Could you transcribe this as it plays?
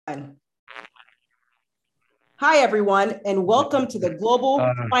Hi, everyone, and welcome to the Global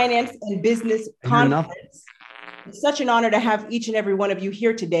Finance and Business Conference. It's such an honor to have each and every one of you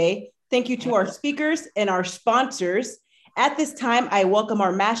here today. Thank you to our speakers and our sponsors. At this time, I welcome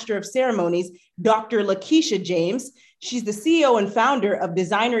our Master of Ceremonies, Dr. Lakeisha James. She's the CEO and founder of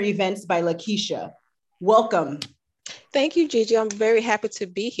Designer Events by Lakeisha. Welcome. Thank you, Gigi. I'm very happy to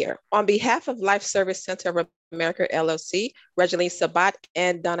be here. On behalf of Life Service Center of America, LLC, Regeline Sabat,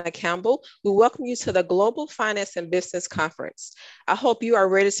 and Donna Campbell, we welcome you to the Global Finance and Business Conference. I hope you are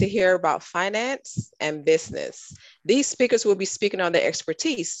ready to hear about finance and business. These speakers will be speaking on their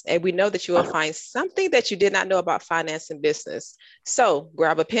expertise, and we know that you will find something that you did not know about finance and business. So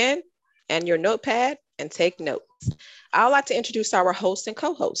grab a pen and your notepad and take notes. I'd like to introduce our host and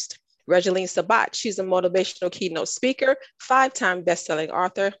co-host. Regeline Sabat, she's a motivational keynote speaker, 5-time best-selling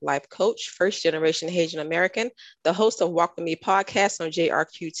author, life coach, first-generation Haitian American, the host of Walk With Me podcast on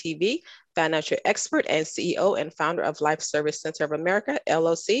JRQ TV, financial expert and CEO and founder of Life Service Center of America,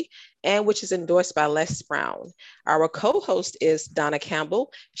 LLC, and which is endorsed by Les Brown. Our co-host is Donna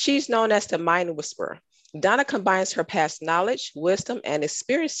Campbell. She's known as the Mind Whisperer. Donna combines her past knowledge, wisdom, and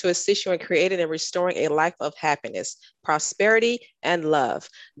experience to assist you in creating and restoring a life of happiness, prosperity, and love.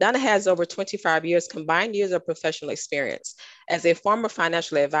 Donna has over 25 years combined years of professional experience. As a former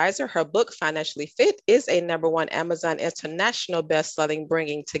financial advisor, her book, Financially Fit, is a #1 Amazon International bestselling,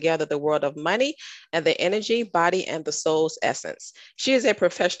 bringing together the world of money and the energy, body, and the soul's essence. She is a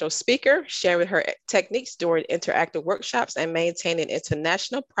professional speaker, sharing her techniques during interactive workshops and maintaining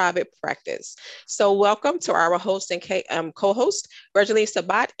international private practice. So welcome to our host and co-host, Regeline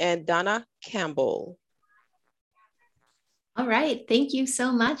Sabat and Donna Campbell. All right. Thank you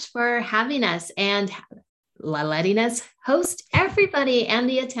so much for having us and letting us host everybody and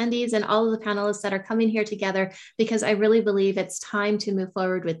the attendees and all of the panelists that are coming here together, because I really believe it's time to move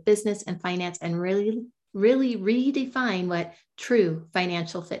forward with business and finance and really redefine what true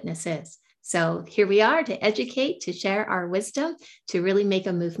financial fitness is. So here we are to educate, to share our wisdom, to really make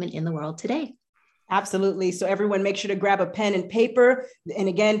a movement in the world today. Absolutely. So everyone make sure to grab a pen and paper. And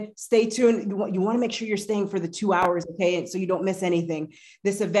again, stay tuned. You want to make sure you're staying for the 2 hours, okay? And so you don't miss anything.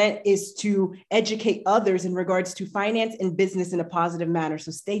 This event is to educate others in regards to finance and business in a positive manner.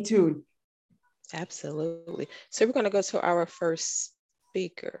 So stay tuned. Absolutely. So we're going to go to our first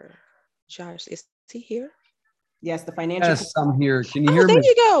speaker. Josh, is he here? Yes, the financial. Yes, I'm here. Can you hear me? There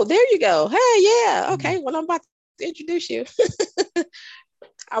you go. There you go. Hey, yeah. Okay. Well, I'm about to introduce you.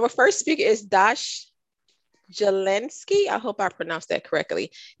 Our first speaker is Dash Jelensky. I hope I pronounced that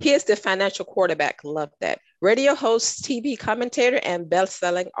correctly. He is the financial quarterback. Love that. Radio host, TV commentator, and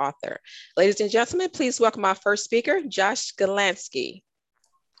best-selling author. Ladies and gentlemen, please welcome our first speaker, Josh Jelensky.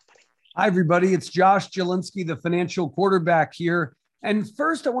 Hi, everybody. It's Josh Jelensky, the financial quarterback here. And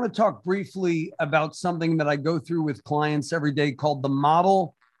first, I want to talk briefly about something that I go through with clients every day called the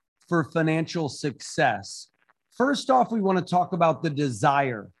model for financial success. First off, we want to talk about the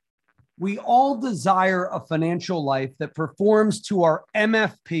desire. We all desire a financial life that performs to our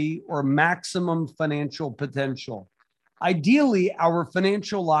MFP, or maximum financial potential. Ideally, our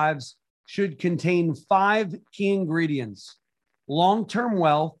financial lives should contain 5 key ingredients: long-term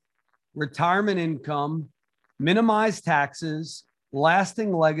wealth, retirement income, minimized taxes,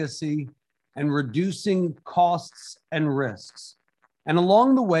 lasting legacy, and reducing costs and risks. And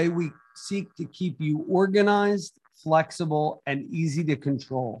along the way, we seek to keep you organized, flexible, and easy to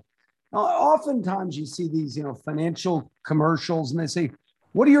control. Now, oftentimes you see these, financial commercials and they say,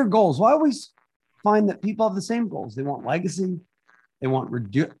 what are your goals? Well, I always find that people have the same goals. They want legacy. They want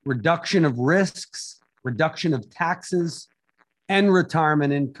reduction of risks, reduction of taxes, and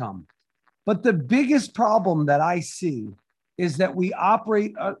retirement income. But the biggest problem that I see is that we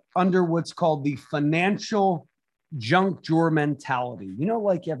operate under what's called the financial junk drawer mentality.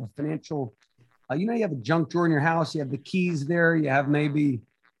 Like you have a financial, you have a junk drawer in your house, you have the keys there, you have maybe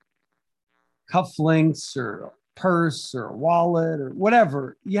cufflinks or a purse or a wallet or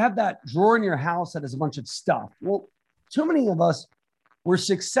whatever. You have that drawer in your house that has a bunch of stuff. Well, too many of us, we're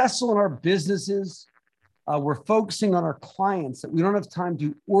successful in our businesses. We're focusing on our clients that we don't have time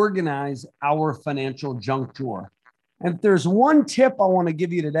to organize our financial junk drawer. And if there's one tip I want to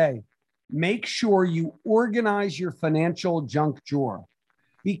give you today, make sure you organize your financial junk drawer,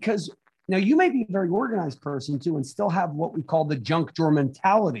 because now you may be a very organized person too and still have what we call the junk drawer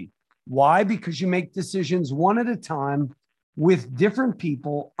mentality. Why? Because you make decisions one at a time with different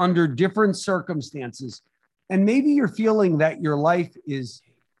people under different circumstances. And maybe you're feeling that your life is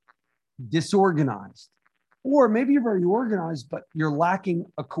disorganized, or maybe you're very organized, but you're lacking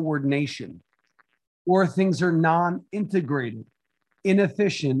a coordination, or things are non-integrated.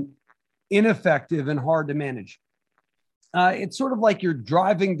 inefficient, ineffective, and hard to manage. It's sort of like you're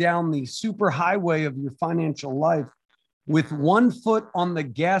driving down the super highway of your financial life with one foot on the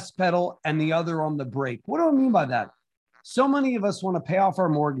gas pedal and the other on the brake. What do I mean by that? So many of us want to pay off our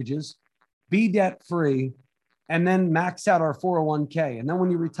mortgages, be debt free, and then max out our 401k. And then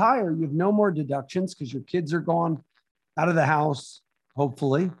when you retire, you have no more deductions because your kids are gone out of the house,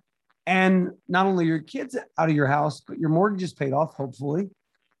 hopefully. And not only your kids out of your house, but your mortgage is paid off, hopefully.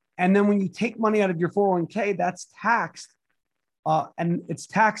 And then when you take money out of your 401k, that's taxed. And it's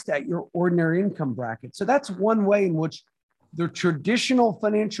taxed at your ordinary income bracket. So that's one way in which the traditional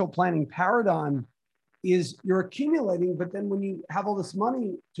financial planning paradigm is you're accumulating, but then when you have all this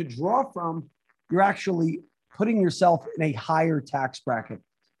money to draw from, you're actually putting yourself in a higher tax bracket.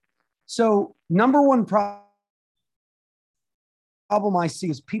 So number one problem I see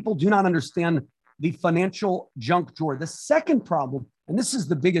is people do not understand the financial junk drawer. The second problem, and this is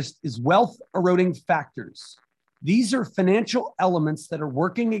the biggest, is wealth eroding factors. These are financial elements that are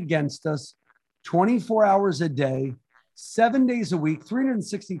working against us 24 hours a day, 7 days a week,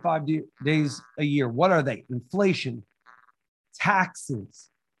 365 days a year. What are they? Inflation, taxes,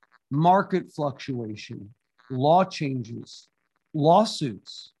 market fluctuation, law changes,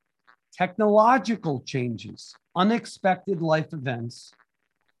 lawsuits, technological changes, unexpected life events,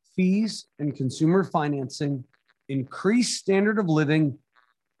 fees and consumer financing, increased standard of living,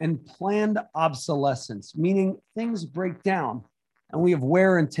 and planned obsolescence, meaning things break down and we have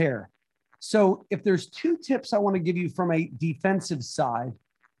wear and tear. So if there's two tips I want to give you from a defensive side,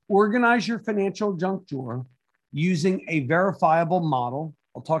 organize your financial junk drawer using a verifiable model.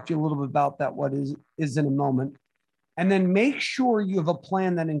 I'll talk to you a little bit about that, what is in a moment. And then make sure you have a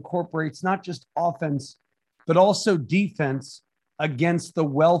plan that incorporates not just offense, but also defense against the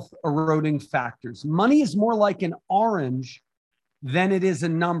wealth eroding factors. Money is more like an orange than it is a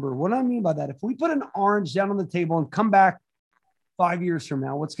number. What do I mean by that? If we put an orange down on the table and come back 5 years from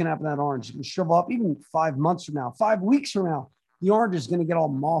now, what's going to happen to that orange? It's going to shrivel up. Even 5 months from now, 5 weeks from now, the orange is going to get all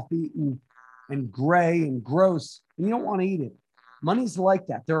moth-eaten and gray and gross, and you don't want to eat it. Money's like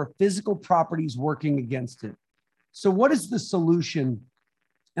that. There are physical properties working against it. So what is the solution?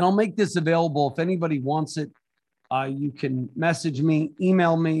 And I'll make this available. If anybody wants it, you can message me,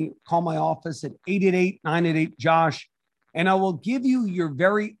 email me, call my office at 888-988-JOSH, and I will give you your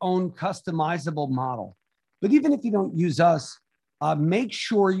very own customizable model. But even if you don't use us, make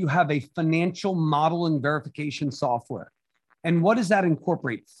sure you have a financial modeling verification software. And what does that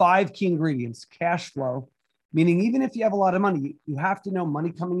incorporate? 5 key ingredients: cash flow, meaning even if you have a lot of money, you have to know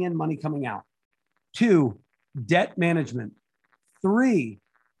money coming in, money coming out. 2, debt management. 3,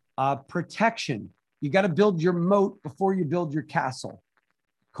 protection. You got to build your moat before you build your castle.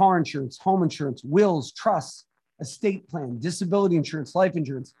 Car insurance, home insurance, wills, trusts, estate plan, disability insurance, life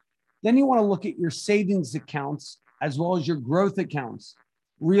insurance. Then you want to look at your savings accounts as well as your growth accounts,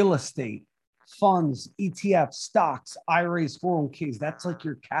 real estate, funds, ETFs, stocks, IRAs, 401ks. That's like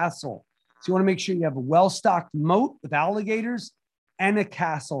your castle. So you want to make sure you have a well-stocked moat with alligators and a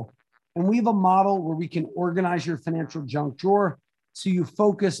castle. And we have a model where we can organize your financial junk drawer so you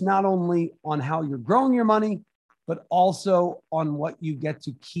focus not only on how you're growing your money, but also on what you get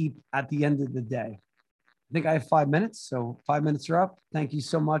to keep at the end of the day. I think I have 5 minutes, so 5 minutes are up. Thank you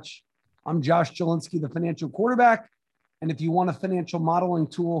so much. I'm Josh Jelinski, the financial quarterback. And if you want a financial modeling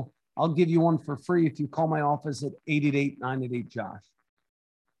tool, I'll give you one for free if you call my office at 888-988-JOSH.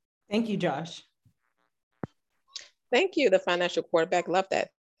 Thank you, Josh. Thank you, the financial quarterback. Love that.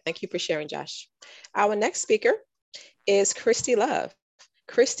 Thank you for sharing, Josh. Our next speaker is Christy Love.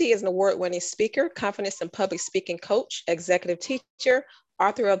 Christy is an award-winning speaker, confidence and public speaking coach, executive teacher,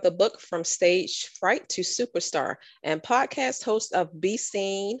 author of the book From Stage Fright to Superstar, and podcast host of Be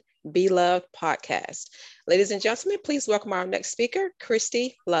Seen, Be Loved podcast. Ladies and gentlemen, please welcome our next speaker,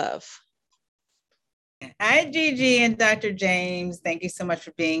 Christy Love. Hi, Gigi and Dr. James. Thank you so much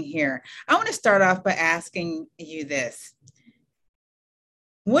for being here. I want to start off by asking you this.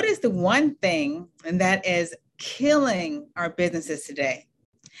 What is the one thing that is killing our businesses today?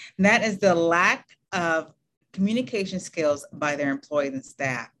 And that is the lack of communication skills by their employees and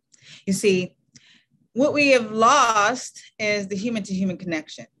staff. You see, what we have lost is the human-to-human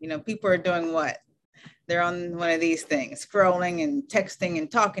connection. You know, people are doing what? They're on one of these things, scrolling and texting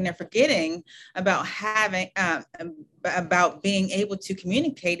and talking. They're forgetting about about being able to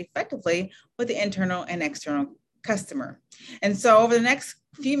communicate effectively with the internal and external customer. And so over the next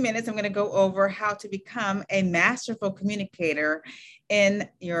few minutes, I'm going to go over how to become a masterful communicator in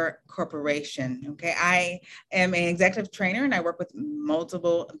your corporation. Okay, I am an executive trainer and I work with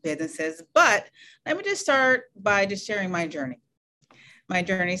multiple businesses, but let me just start by just sharing my journey. My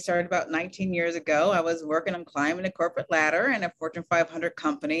journey started about 19 years ago. I was working on climbing the corporate ladder in a Fortune 500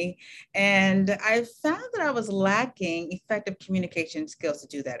 company. And I found that I was lacking effective communication skills to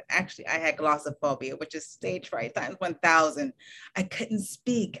do that. Actually, I had glossophobia, which is stage fright times 1,000. I couldn't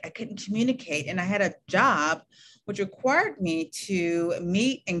speak, I couldn't communicate. And I had a job which required me to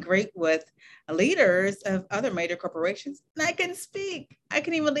meet and greet with leaders of other major corporations. And I couldn't speak. I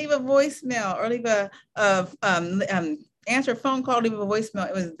couldn't even leave a voicemail or leave answer a phone call, leave a voicemail.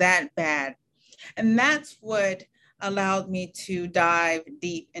 It was that bad. And that's what allowed me to dive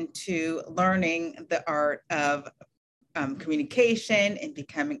deep into learning the art of communication and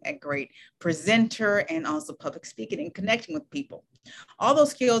becoming a great presenter and also public speaking and connecting with people. All those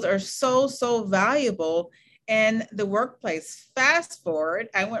skills are so valuable in the workplace. Fast forward,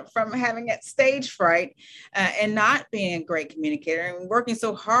 I went from having that stage fright and not being a great communicator and working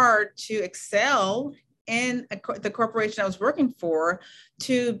so hard to excel in the corporation I was working for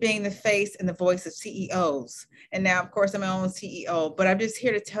to being the face and the voice of CEOs. And now, of course, I'm my own CEO, but I'm just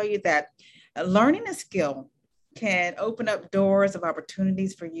here to tell you that learning a skill can open up doors of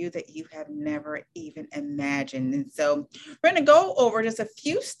opportunities for you that you have never even imagined. And so we're going to go over just a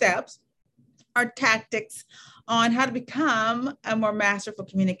few steps, our tactics on how to become a more masterful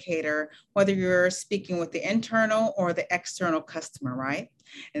communicator, whether you're speaking with the internal or the external customer, right?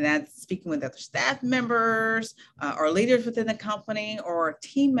 And that's speaking with other staff members or leaders within the company or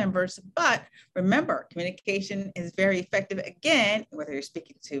team members. But remember, communication is very effective, again, whether you're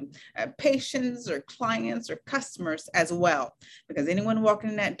speaking to patients or clients or customers as well, because anyone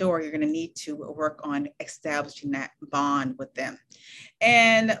walking in that door, you're going to need to work on establishing that bond with them.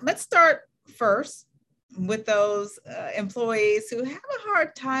 And let's start first with those employees who have a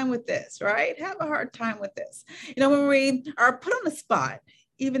hard time with this, right? Have a hard time with this. You know, when we are put on the spot,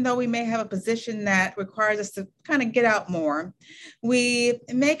 even though we may have a position that requires us to kind of get out more, we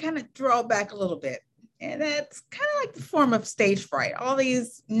may kind of draw back a little bit. And that's kind of like the form of stage fright, all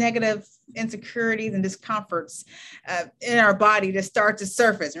these negative insecurities and discomforts in our body that start to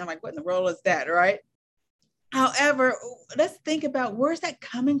surface. And you're like, what in the world is that, right? However, let's think about, where's that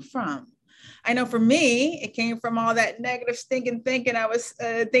coming from? I know for me, it came from all that negative stinking thinking I was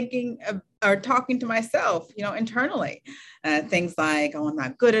thinking or talking to myself, you know, internally. Things like, oh, I'm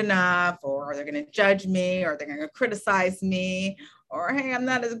not good enough, or they're going to judge me, or they're going to criticize me, or hey, I'm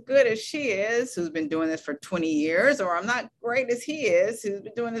not as good as she is, who's been doing this for 20 years, or I'm not great as he is, who's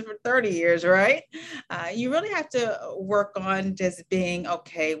been doing this for 30 years, right? You really have to work on just being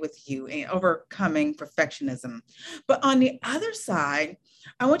okay with you and overcoming perfectionism. But on the other side,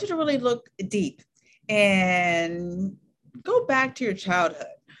 I want you to really look deep and go back to your childhood.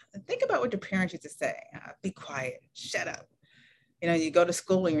 Think about what your parents used to say. Be quiet, shut up. You know, you go to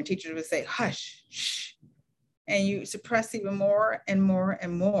school and your teacher would say, hush, shh. And you suppress even more and more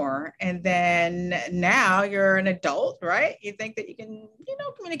and more. And then now you're an adult, right? You think that you can, you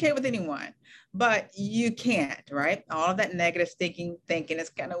know, communicate with anyone, but you can't, right? All of that negative thinking is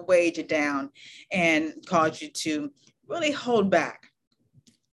kind of weighed you down and cause you to really hold back.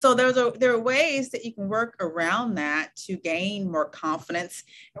 So there are ways that you can work around that to gain more confidence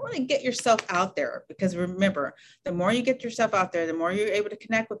and really get yourself out there. Because remember, the more you get yourself out there, the more you're able to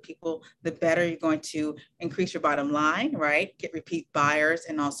connect with people, the better you're going to increase your bottom line, right? Get repeat buyers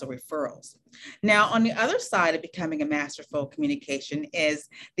and also referrals. Now, on the other side of becoming a masterful communication is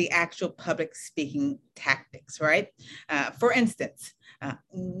the actual public speaking tactics, right? For instance,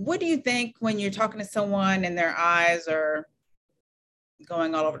 what do you think when you're talking to someone and their eyes are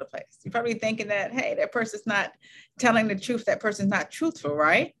going all over the place? You're probably thinking that, hey, that person's not telling the truth. That person's not truthful,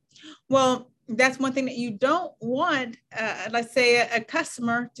 right? Well, that's one thing that you don't want, let's say, a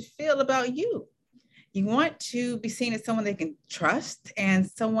customer to feel about you. You want to be seen as someone they can trust and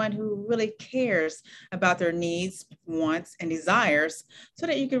someone who really cares about their needs, wants, and desires, so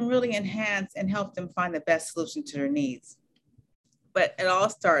that you can really enhance and help them find the best solution to their needs. But it all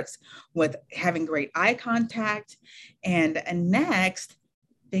starts with having great eye contact and next,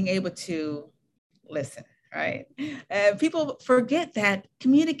 being able to listen, right? People forget that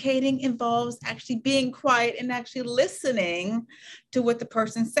communicating involves actually being quiet and actually listening to what the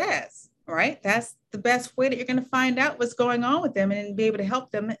person says, right? That's the best way that you're going to find out what's going on with them and be able to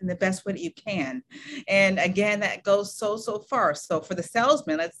help them in the best way that you can. And again, that goes so far. So for the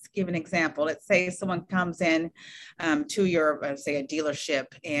salesman, let's give an example. Let's say someone comes in to your, let's say, a dealership,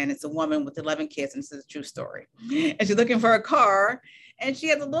 and it's a woman with 11 kids, and this is a true story. And she's looking for a car, and she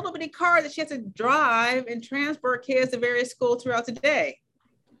has a little bitty car that she has to drive and transport kids to various schools throughout the day.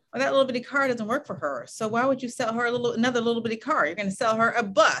 Well, that little bitty car doesn't work for her. So why would you sell her another little bitty car? You're going to sell her a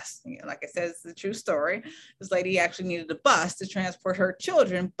bus. Like I said, it's a true story. This lady actually needed a bus to transport her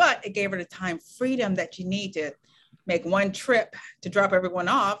children, but it gave her the time freedom that she needed to make one trip to drop everyone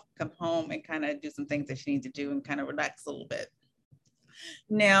off, come home and kind of do some things that she needs to do and kind of relax a little bit.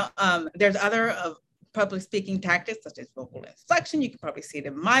 Now, there's other public speaking tactics such as vocal inflection. You can probably see it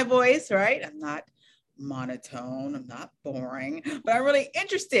in my voice, right? I'm not monotone, I'm not boring, but I'm really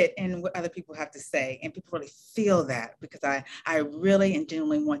interested in what other people have to say, and people really feel that because I really and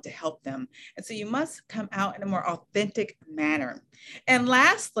genuinely want to help them. And so you must come out in a more authentic manner. And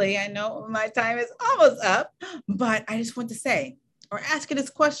lastly, I know my time is almost up, but I just want to say or ask you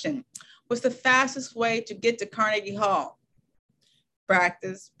this question: what's the fastest way to get to Carnegie Hall?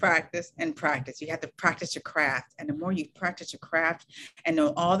 Practice, practice, and practice. You have to practice your craft. And the more you practice your craft and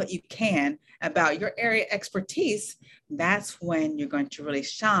know all that you can about your area expertise, that's when you're going to really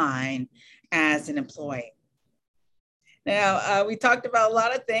shine as an employee. Now, we talked about a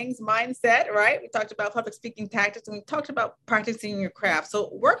lot of things, mindset, right? We talked about public speaking tactics, and we talked about practicing your craft. So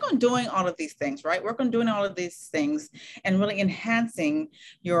work on doing all of these things, right? Work on doing all of these things and really enhancing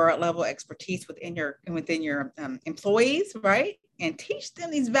your level of expertise within your employees, right? And teach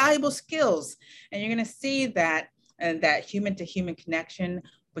them these valuable skills. And you're going to see that human to human connection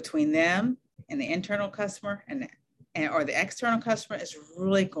between them and the internal customer or the external customer is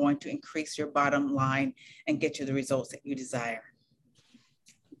really going to increase your bottom line and get you the results that you desire.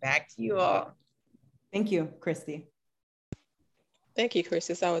 Back to you all. Thank you, Christy. Thank you,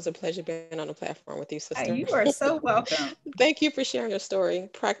 Chris. It's always a pleasure being on the platform with you, sister. You are so welcome. Thank you for sharing your story.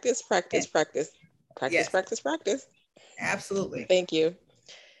 Practice, practice, practice, practice, yes. Practice, practice. Absolutely. Thank you.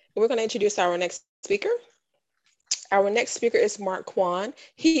 We're going to introduce our next speaker. Our next speaker is Mark Kwan.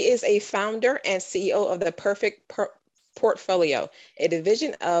 He is a founder and CEO of the Perfect Portfolio, a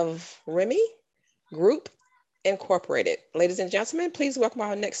division of Remy Group Incorporated. Ladies and gentlemen, please welcome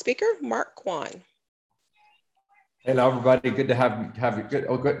our next speaker, Mark Kwan. Hello, everybody. Good to have you. Good.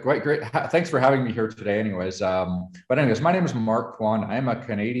 Oh, good. Great. Thanks for having me here today. Anyways, but anyways, my name is Mark Kwan. I am a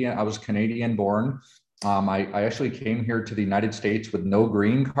Canadian. I was Canadian born. I actually came here to the United States with no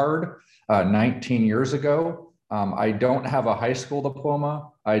green card 19 years ago. I don't have a high school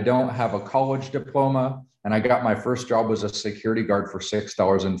diploma. I don't have a college diploma. And I got my first job as a security guard for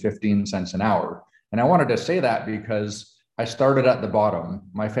 $6.15 an hour. And I wanted to say that because I started at the bottom.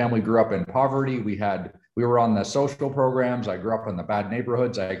 My family grew up in poverty. We were on the social programs. I grew up in the bad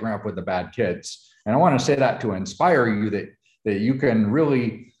neighborhoods. I grew up with the bad kids. And I want to say that to inspire you that you can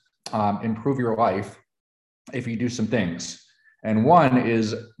really improve your life if you do some things. And one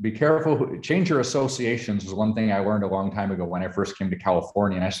is be careful, change your associations is one thing I learned a long time ago when I first came to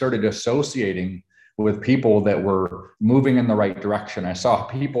California. And I started associating with people that were moving in the right direction. I saw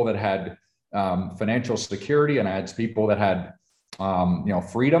people that had financial security, and I had people that had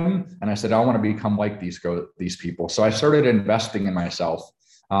freedom. And I said, I want to become like these people. So I started investing in myself.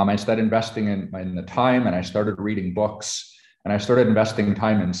 I started investing in the time, and I started reading books. And I started investing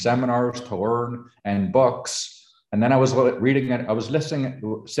time in seminars to learn and books. And then I was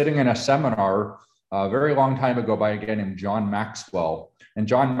sitting in a seminar a very long time ago by a guy named John Maxwell. And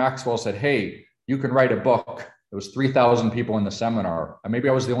John Maxwell said, hey, you can write a book. There was 3,000 people in the seminar. And maybe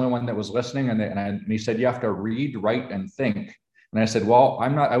I was the only one that was listening. And he said, you have to read, write, and think. And I said, well,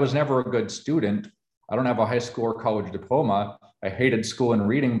 I was never a good student. I don't have a high school or college diploma. I hated school and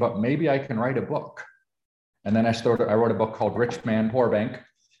reading, but maybe I can write a book. And then I wrote a book called Rich Man, Poor Bank,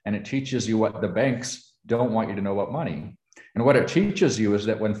 and it teaches you what the banks don't want you to know about money. And what it teaches you is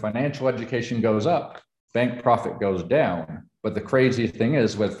that when financial education goes up, bank profit goes down. But the crazy thing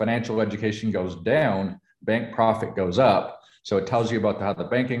is when financial education goes down, bank profit goes up. So it tells you about how the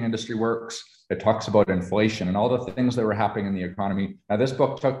banking industry works. It talks about inflation and all the things that were happening in the economy. Now, this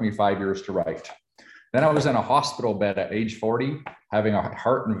book took me 5 years to write. Then I was in a hospital bed at age 40, having a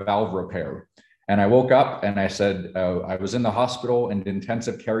heart and valve repair. And I woke up and I said, I was in the hospital in the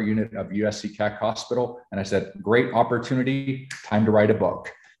intensive care unit of USC Keck Hospital. And I said, great opportunity, time to write a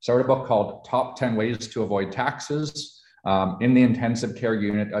book. So I wrote a book called Top 10 Ways to Avoid Taxes in the intensive care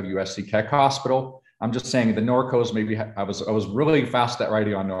unit of USC Keck Hospital. I'm just saying the Norcos, maybe I was really fast at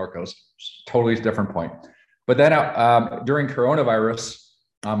writing on Norcos, totally different point. But then during coronavirus,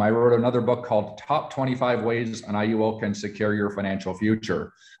 I wrote another book called Top 25 Ways an IUL Can Secure Your Financial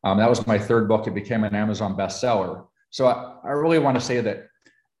Future. That was my third book. It became an Amazon bestseller. So I really want to say that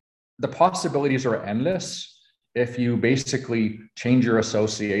the possibilities are endless if you basically change your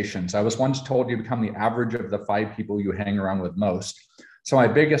associations. I was once told you become the average of the 5 people you hang around with most. So my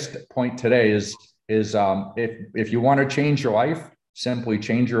biggest point today is if you want to change your life, simply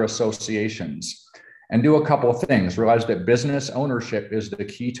change your associations and do a couple of things. Realize that business ownership is the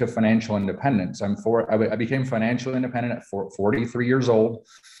key to financial independence. I became financially independent at 43 years old,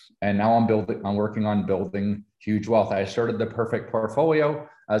 and now I'm working on building huge wealth. I started the Perfect Portfolio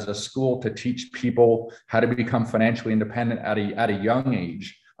as a school to teach people how to become financially independent at a young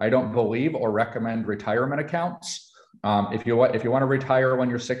age. I don't believe or recommend retirement accounts. If you want to retire when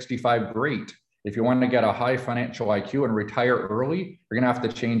you're 65, great. If you want to get a high financial IQ and retire early, you're going to have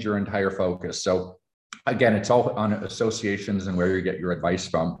to change your entire focus. So again, it's all on associations and where you get your advice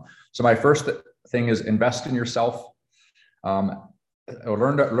from. So my first thing is invest in yourself.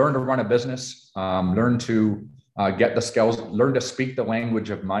 Learn to run a business. Learn to get the skills. Learn to speak the language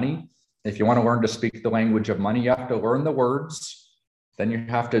of money. If you want to learn to speak the language of money, you have to learn the words. Then you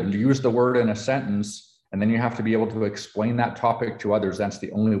have to use the word in a sentence. And then you have to be able to explain that topic to others. That's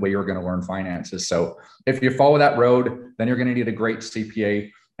the only way you're going to learn finances. So if you follow that road, then you're going to need a great CPA,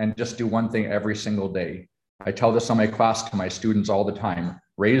 and just do one thing every single day. I tell this on my class to my students all the time: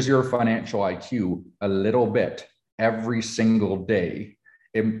 raise your financial IQ a little bit every single day.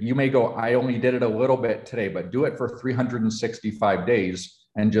 You may go, I only did it a little bit today, but do it for 365 days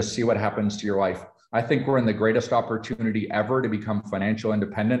and just see what happens to your life. I think we're in the greatest opportunity ever to become financial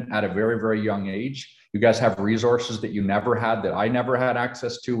independent at a very, very young age. You guys have resources that you never had, that I never had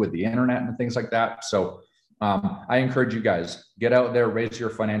access to with the internet and things like that. So I encourage you guys, get out there, raise your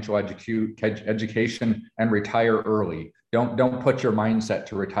financial education, and retire early. Don't put your mindset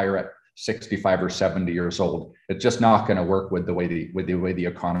to retire at 65 or 70 years old. It's just not going to work with the way the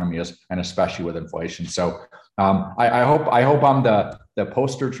economy is, and especially with inflation. So I hope I'm the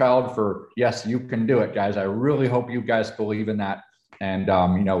poster child for, yes, you can do it, guys. I really hope you guys believe in that. And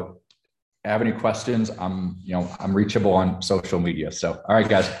have any questions, I'm reachable on social media. So, all right,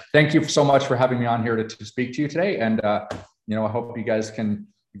 guys, thank you so much for having me on here to speak to you today. And, I hope you guys can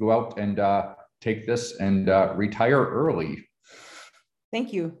go out and take this and retire early.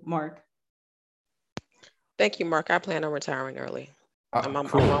 Thank you, Mark. Thank you, Mark. I plan on retiring early. I'm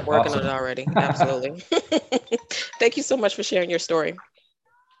cool. working on it already. Absolutely. Thank you so much for sharing your story.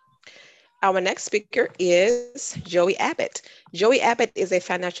 Our next speaker is Joey Abbott. Joey Abbott is a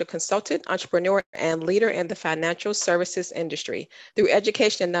financial consultant, entrepreneur, and leader in the financial services industry. Through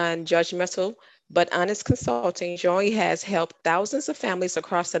education and non-judgmental but honest consulting, Joey has helped thousands of families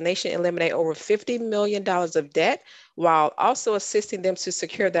across the nation eliminate over $50 million of debt, while also assisting them to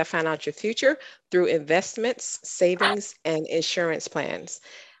secure their financial future through investments, savings, and insurance plans.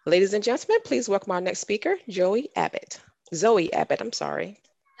 Ladies and gentlemen, please welcome our next speaker, Zoe Abbott. I'm sorry.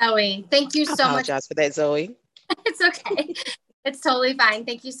 Zoe, thank you so much. I apologize for that, Zoe. It's okay. It's totally fine.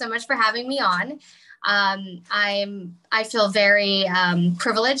 Thank you so much for having me on. I feel very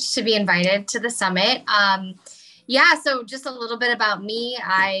privileged to be invited to the summit. So just a little bit about me.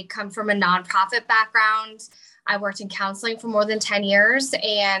 I come from a nonprofit background. I worked in counseling for more than 10 years.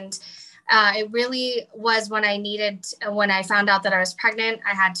 And it really was when I found out that I was pregnant,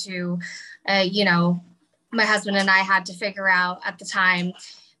 I had to, my husband and I had to figure out at the time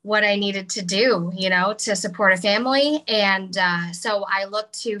what I needed to do, to support a family. And so I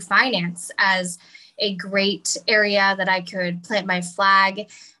looked to finance as a great area that I could plant my flag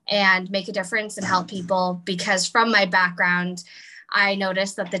and make a difference and help people, because from my background, I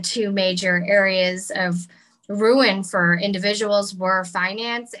noticed that the two major areas of ruin for individuals were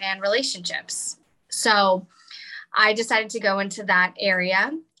finance and relationships. So I decided to go into that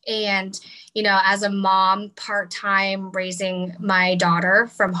area. And, as a mom, part-time, raising my daughter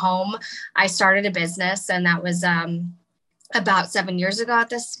from home, I started a business, and that was about 7 years ago at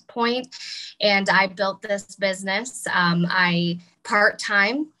this point. And I built this business. I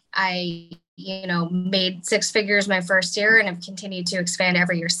part-time, I made six figures my first year and have continued to expand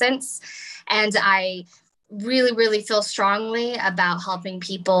every year since. And I really, really feel strongly about helping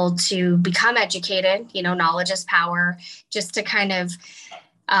people to become educated. Knowledge is power. Just to kind of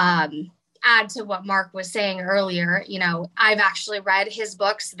add to what Mark was saying earlier, I've actually read his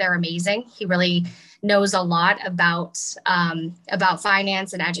books. They're amazing. He really knows a lot about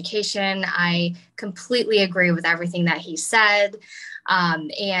finance and education. I completely agree with everything that he said.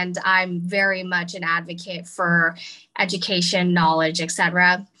 And I'm very much an advocate for education, knowledge,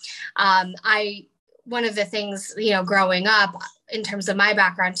 etc. One of the things, growing up in terms of my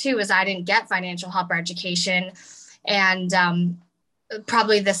background too, is I didn't get financial help or education. And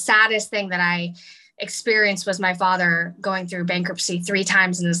probably the saddest thing that I experienced was my father going through bankruptcy 3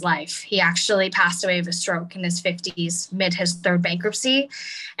 times in his life. He actually passed away of a stroke in his 50s, mid his 3rd bankruptcy.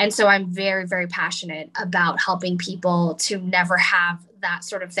 And so I'm very, very passionate about helping people to never have that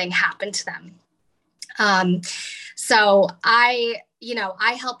sort of thing happen to them. So I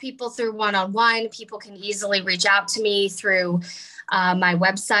help people through one-on-one. People can easily reach out to me through my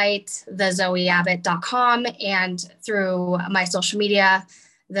website, thezoeabbott.com, and through my social media,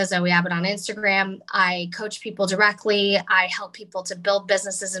 the Zoe Abbott on Instagram. I coach people directly. I help people to build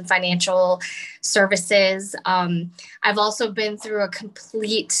businesses and financial services. I've also been through a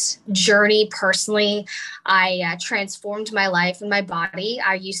complete journey personally. I transformed my life and my body.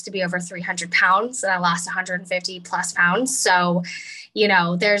 I used to be over 300 pounds and I lost 150 plus pounds. So,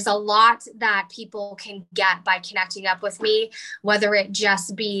 there's a lot that people can get by connecting up with me, whether it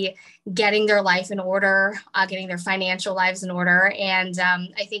just be getting their life in order, getting their financial lives in order. And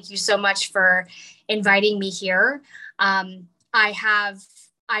I thank you so much for inviting me here. I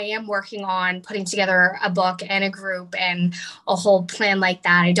am working on putting together a book and a group and a whole plan like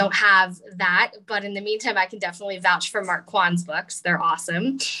that. I don't have that, but in the meantime, I can definitely vouch for Mark Kwan's books. They're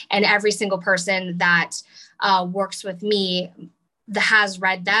awesome. And every single person that works with me that has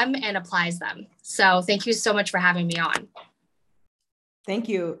read them and applies them. So thank you so much for having me on. Thank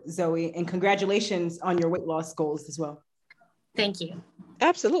you, Zoe, and congratulations on your weight loss goals as well. Thank you.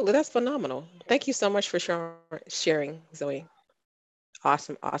 Absolutely, that's phenomenal. Thank you so much for sharing, Zoe.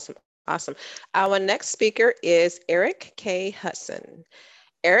 Awesome. Our next speaker is Eric K. Hudson.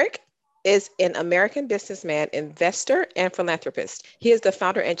 Eric is an American businessman, investor, and philanthropist. He is the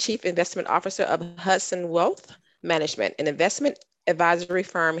founder and chief investment officer of Hudson Wealth Management, an investment advisory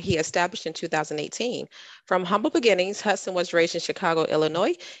firm he established in 2018. From humble beginnings, Hudson was raised in Chicago,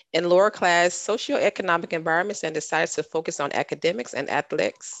 Illinois, in lower-class socioeconomic environments and decided to focus on academics and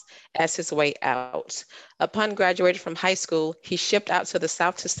athletics as his way out. Upon graduating from high school, he shipped out to the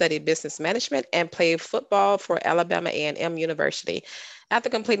South to study business management and played football for Alabama A&M University. After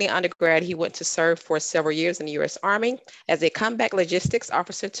completing undergrad, he went to serve for several years in the U.S. Army as a combat logistics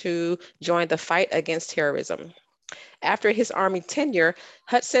officer to join the fight against terrorism. After his Army tenure,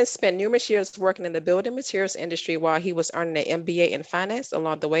 Hudson spent numerous years working in the building materials industry while he was earning an MBA in finance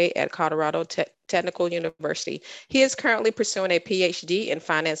along the way at Colorado Technical University. He is currently pursuing a PhD in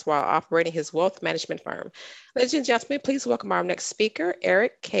finance while operating his wealth management firm. Ladies and gentlemen, please welcome our next speaker,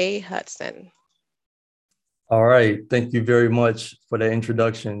 Eric K. Hudson. All right. Thank you very much for the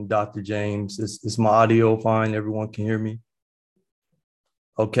introduction, Dr. James. Is my audio fine? Everyone can hear me?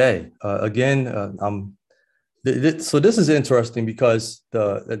 Okay. So this is interesting because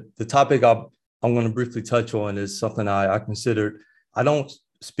the topic I'm going to briefly touch on is something I considered. I don't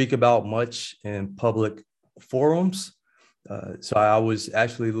speak about much in public forums, so I was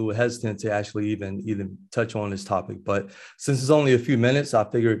actually a little hesitant to actually even touch on this topic. But since it's only a few minutes, I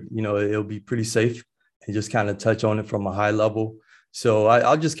figured it'll be pretty safe and just kind of touch on it from a high level. So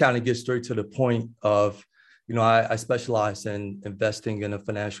I'll just kind of get straight to the point of, I specialize in investing in the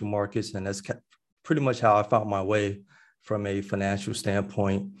financial markets, and that's pretty much how I found my way from a financial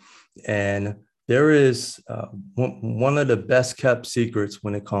standpoint. And there is one of the best kept secrets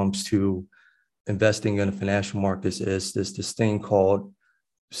when it comes to investing in the financial markets is this thing called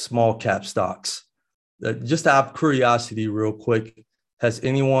small cap stocks. Just out of curiosity, real quick, has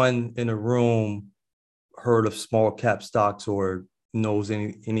anyone in the room heard of small cap stocks or knows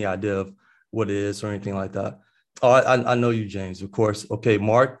any idea of what it is or anything like that? Oh, I know you, James, of course. Okay,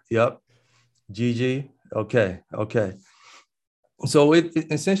 Mark, yep. Gigi, okay. So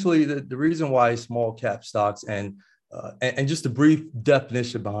it essentially the reason why small cap stocks and just a brief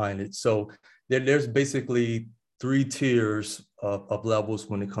definition behind it. So there's basically three tiers of levels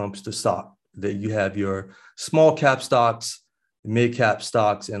when it comes to stock. That you have your small cap stocks, mid cap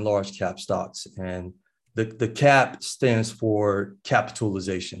stocks, and large cap stocks. And the cap stands for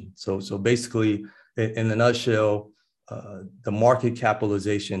capitalization. So basically, in a nutshell, the market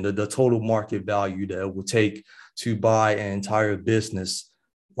capitalization, the total market value that it will take to buy an entire business.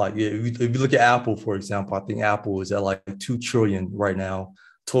 Like if you look at Apple, for example, I think Apple is at like 2 trillion right now,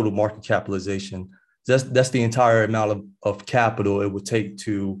 total market capitalization. That's the entire amount of capital it would take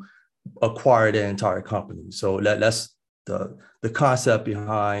to acquire the entire company. So that's the concept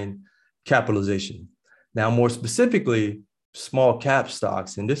behind capitalization. Now, more specifically, small cap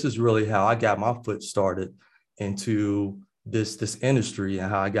stocks, and this is really how I got my foot started into this industry and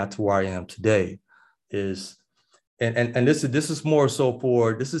how I got to where I am today is, and this is more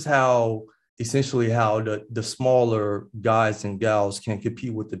so this is how essentially how the smaller guys and gals can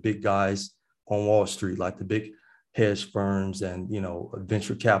compete with the big guys on Wall Street, like the big hedge firms and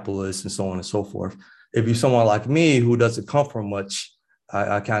venture capitalists and so on and so forth. If you're someone like me who doesn't come from much,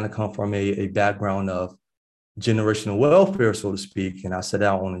 I kind of come from a background of generational welfare, so to speak, and I set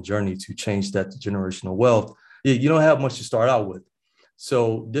out on a journey to change that to generational wealth. You don't have much to start out with.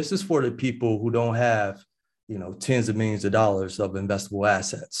 So this is for the people who don't have, tens of millions of dollars of investable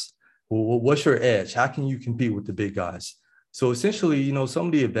assets. Well, what's your edge? How can you compete with the big guys? So essentially, some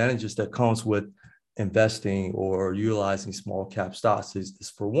of the advantages that comes with investing or utilizing small cap stocks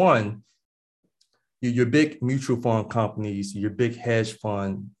is for one, your big mutual fund companies, your big hedge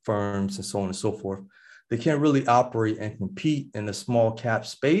fund firms, and so on and so forth, they can't really operate and compete in the small cap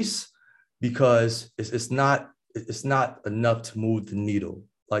space because it's not enough to move the needle.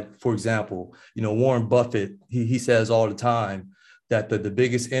 Like, for example, Warren Buffett, he says all the time that the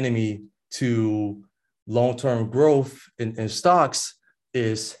biggest enemy to long-term growth in stocks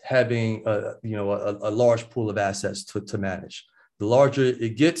is having a large pool of assets to manage. The larger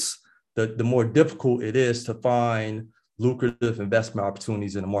it gets, the more difficult it is to find lucrative investment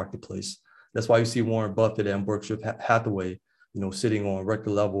opportunities in the marketplace. That's why you see Warren Buffett and Berkshire Hathaway, sitting on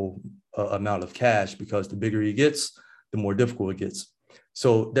record level amount of cash, because the bigger he gets, the more difficult it gets.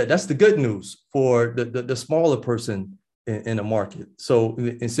 So that's the good news for the smaller person in the market. So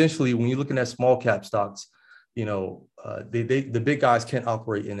essentially, when you're looking at small cap stocks, the big guys can't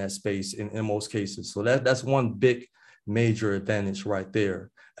operate in that space in most cases. So that's one big major advantage right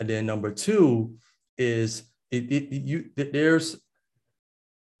there. And then number two is there's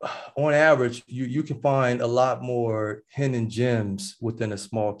on average, you can find a lot more hidden gems within a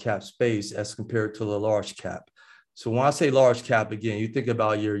small cap space as compared to the large cap. So when I say large cap, again, you think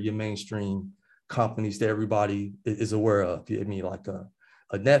about your mainstream companies that everybody is aware of. I mean, like a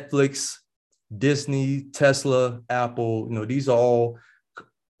Netflix, Disney, Tesla, Apple, these are all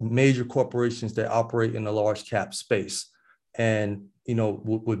major corporations that operate in the large cap space. And,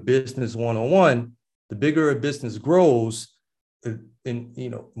 with business one-on-one, the bigger a business grows,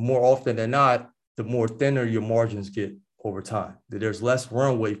 and more often than not, the more thinner your margins get over time. There's less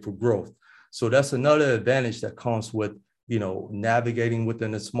runway for growth. So that's another advantage that comes with navigating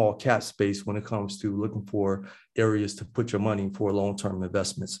within a small cap space when it comes to looking for areas to put your money for long-term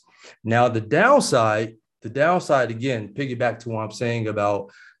investments. Now, the downside again, piggyback to what I'm saying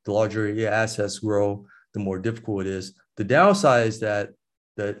about the larger your assets grow, the more difficult it is. The downside is that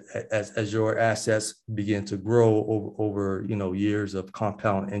as your assets begin to grow over years of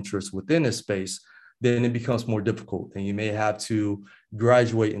compound interest within this space, then it becomes more difficult, and you may have to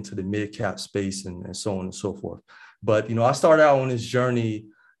graduate into the mid cap space and so on and so forth. But I started out on this journey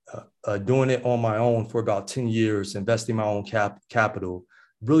doing it on my own for about 10 years, investing my own capital,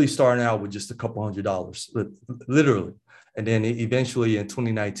 really starting out with just a couple $100, literally. And then eventually in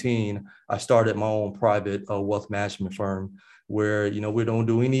 2019, I started my own private wealth management firm where, we don't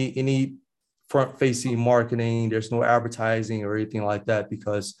do any front-facing marketing. There's no advertising or anything like that,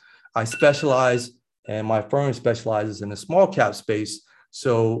 because I specialize and my firm specializes in the small cap space.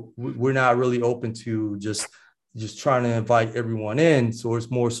 So we're not really open to just trying to invite everyone in. So it's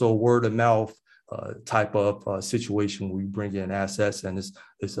more so word of mouth type of situation where we bring in assets, and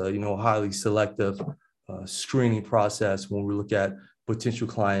it's a highly selective screening process when we look at potential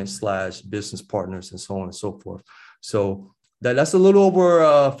clients / business partners and so on and so forth. So that's a little over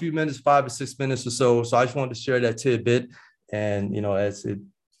a few minutes, 5 or 6 minutes or so. So I just wanted to share that tidbit. And,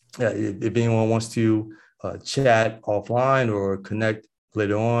 if anyone wants to chat offline or connect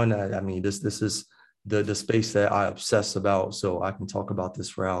later on, I mean, this is the space that I obsess about. So I can talk about this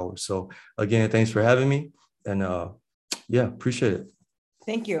for hours. So again, thanks for having me. And appreciate it.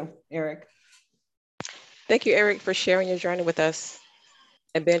 Thank you, Eric. Thank you, Eric, for sharing your journey with us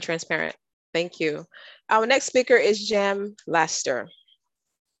and being transparent. Thank you. Our next speaker is Jim Laster.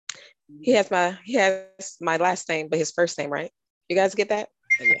 He has my last name, but his first name, right? You guys get that?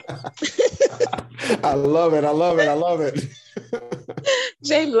 Yeah. I love it.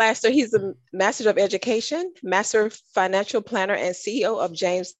 James Laster, he's a Master of Education, Master Financial Planner, and CEO of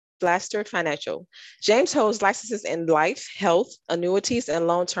James Laster Financial. James holds licenses in life, health, annuities, and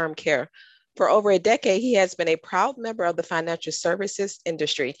long-term care. For over a decade, he has been a proud member of the financial services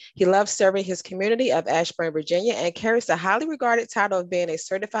industry. He loves serving his community of Ashburn, Virginia, and carries the highly regarded title of being a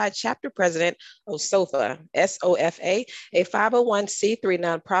certified chapter president of SOFA, S-O-F-A, a 501c3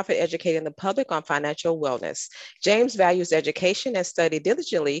 nonprofit educating the public on financial wellness. James values education and studied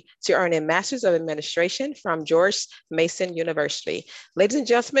diligently to earn a Master's of Administration from George Mason University. Ladies and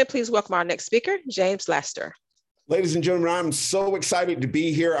gentlemen, please welcome our next speaker, James Laster. Ladies and gentlemen, I'm so excited to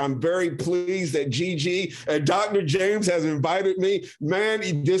be here. I'm very pleased that Gigi and Dr. James has invited me.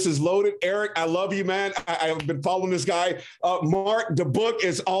 Man, this is loaded. Eric, I love you, man. I've been following this guy. Mark, the book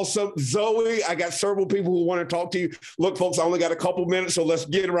is awesome. Zoe, I got several people who want to talk to you. Look, folks, I only got a couple minutes, so let's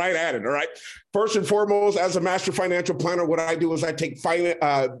get right at it, all right? First and foremost, as a master financial planner, what I do is I take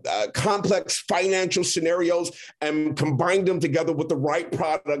complex financial scenarios and combine them together with the right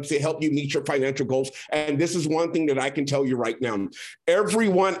product to help you meet your financial goals. And this is one thing that I can tell you right now.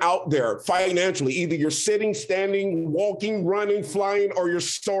 Everyone out there financially, either you're sitting, standing, walking, running, flying, or you're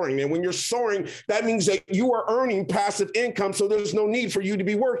soaring. And when you're soaring, that means that you are earning passive income, so there's no need for you to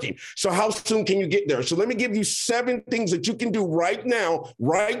be working. So how soon can you get there? So let me give you 7 things that you can do right now,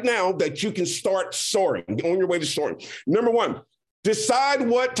 that you can start soaring, on your way to soaring. Number 1, decide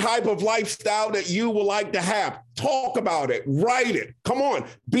what type of lifestyle that you would like to have. Talk about it, write it. Come on,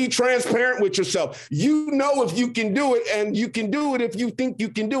 be transparent with yourself. You know if you can do it, and you can do it if you think you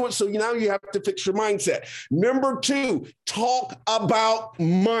can do it. So now you have to fix your mindset. Number 2, talk about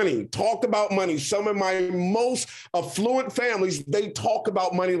money. Talk about money. Some of my most affluent families, they talk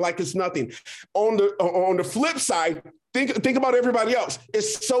about money like it's nothing. On the flip side, Think about everybody else.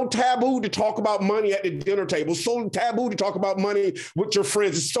 It's so taboo to talk about money at the dinner table. It's so taboo to talk about money with your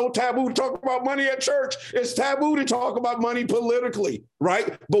friends. It's so taboo to talk about money at church. It's taboo to talk about money politically,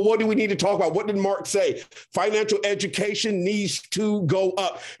 right? But what do we need to talk about? What did Mark say? Financial education needs to go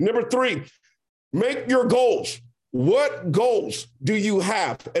up. Number 3, make your goals. What goals do you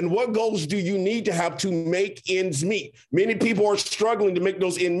have, and what goals do you need to have to make ends meet? Many people are struggling to make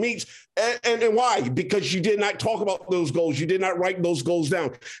those ends meet. And why? Because you did not talk about those goals. You did not write those goals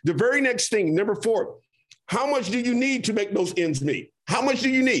down. The very next thing, number 4, how much do you need to make those ends meet? How much do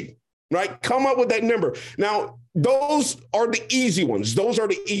you need? Right? Come up with that number. Now, those are the easy ones.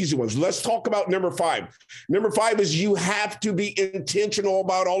 Let's talk about number 5. Number 5 is you have to be intentional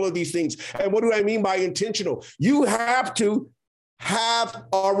about all of these things. And what do I mean by intentional? You have to have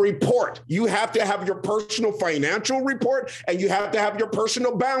a report. You have to have your personal financial report, and you have to have your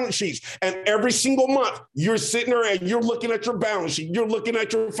personal balance sheets. And every single month, you're sitting there and you're looking at your balance sheet. You're looking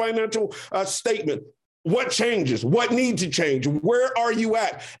at your financial statement. What changes? What needs to change? Where are you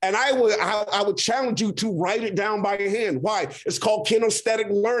at? And I would challenge you to write it down by hand. Why? It's called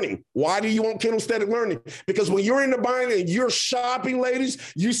kinesthetic learning. Why do you want kinesthetic learning? Because when you're in the bind and you're shopping, ladies,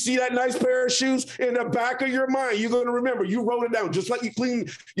 you see that nice pair of shoes in the back of your mind. You're going to remember. You wrote it down, just like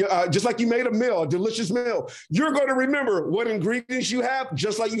you made a meal, a delicious meal. You're going to remember what ingredients you have,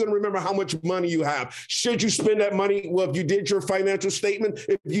 just like you're going to remember how much money you have. Should you spend that money? Well, if you did your financial statement,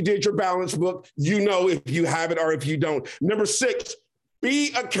 if you did your balance book, you know if you have it or if you don't. Number 6,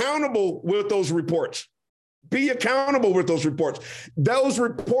 be accountable with those reports. Be accountable with those reports. Those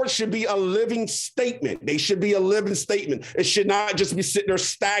reports should be a living statement. They should be a living statement. It should not just be sitting there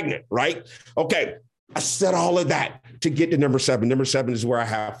stagnant, right? Okay, I said all of that to get to number 7. Number 7 is where I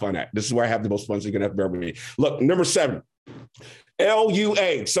have fun at. This is where I have the most fun, so you're going to have to bear with me. Look, number 7.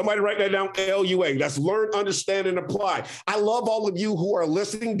 LUA. Somebody write that down. LUA. That's learn, understand, and apply. I love all of you who are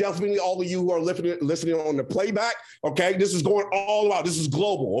listening. Definitely all of you who are listening on the playback. Okay. This is going all out. This is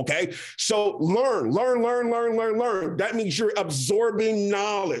global. Okay. So learn. That means you're absorbing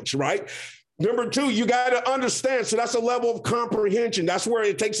knowledge, right? Number 2, you got to understand. So that's a level of comprehension. That's where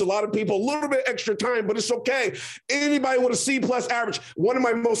it takes a lot of people a little bit extra time, but it's okay. Anybody with a C+ average, one of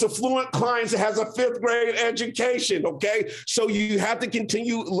my most affluent clients has a 5th grade education, okay? So you have to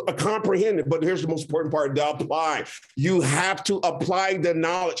continue comprehending, but here's the most important part, to apply. You have to apply the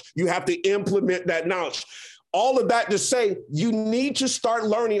knowledge. You have to implement that knowledge. All of that to say, you need to start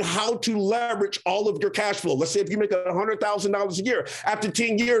learning how to leverage all of your cash flow. Let's say if you make $100,000 a year, after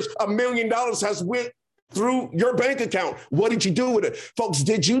 10 years, $1 million has went through your bank account. What did you do with it? Folks,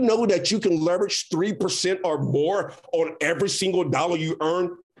 did you know that you can leverage 3% or more on every single dollar you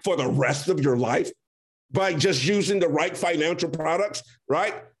earn for the rest of your life by just using the right financial products,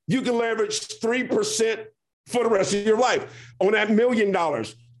 right? You can leverage 3% for the rest of your life on that $1 million.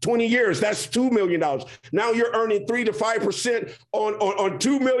 20 years, that's $2 million. Now you're earning 3 to 5% on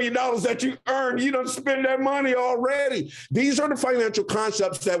 $2 million that you earned. You don't spend that money already. These are the financial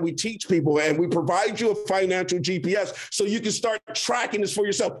concepts that we teach people, and we provide you a financial GPS so you can start tracking this for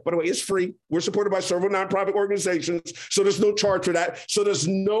yourself. By the way, it's free. We're supported by several nonprofit organizations, so there's no charge for that. So there's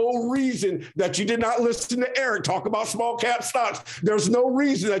no reason that you did not listen to Eric talk about small cap stocks. There's no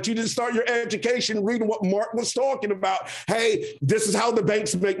reason that you didn't start your education reading what Mark was talking about. Hey, this is how the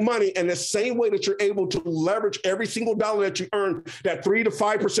banks make money, and the same way that you're able to leverage every single dollar that you earn, that 3 to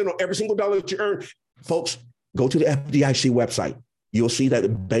 5% on every single dollar that you earn. Folks, go to the FDIC website. you'll see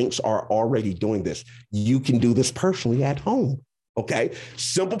that banks are already doing this. You can do this personally at home. Okay.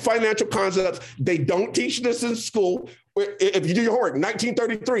 Simple financial concepts. They don't teach this in school. If you do your homework,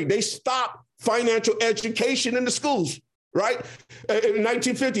 1933, they stopped financial education in the schools. Right? In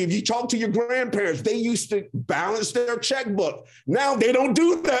 1950, if you talk to your grandparents, they used to balance their checkbook. Now they don't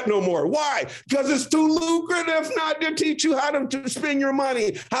do that no more. Why? Because it's too lucrative not to teach you how to spend your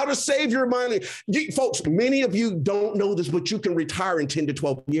money, how to save your money. Folks, many of you don't know this, but you can retire in 10 to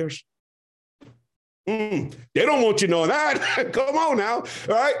 12 years. They don't want you to know that. Come on now.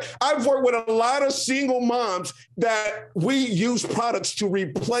 All right. I've worked with a lot of single moms that we use products to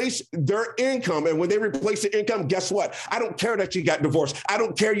replace their income. And when they replace the income, guess what? I don't care that you got divorced. I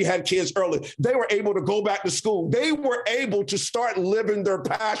don't care you had kids early. They were able to go back to school. They were able to start living their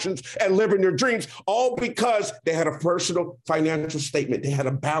passions and living their dreams, all because they had a personal financial statement. They had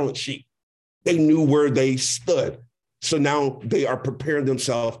a balance sheet. They knew where they stood. So now they are preparing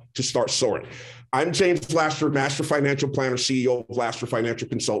themselves to start soaring. I'm James Laster, Master Financial Planner, CEO of Laster Financial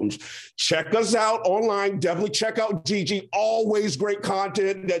Consultants. Check us out online. Definitely check out Gigi. Always great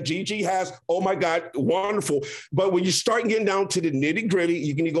content that Gigi has. Oh my God, wonderful. But when you start getting down to the nitty gritty,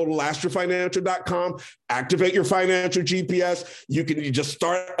 you can go to lasterfinancial.com, activate your financial GPS. You can just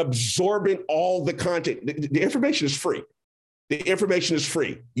start absorbing all the content. The information is free. The information is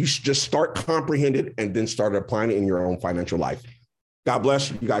free. You should just start comprehending and then start applying it in your own financial life. God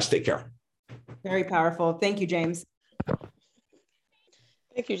bless. You guys take care. Very powerful. Thank you, James.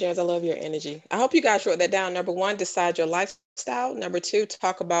 Thank you, James. I love your energy. I hope you guys wrote that down. Number 1, decide your lifestyle. Number 2,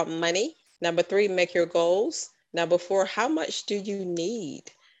 talk about money. Number 3, make your goals. Number 4, how much do you need?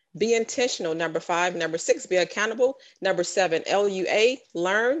 Be intentional. Number 5. Number 6, be accountable. Number 7, LUA,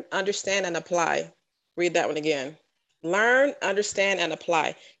 learn, understand, and apply. Read that one again. Learn, understand, and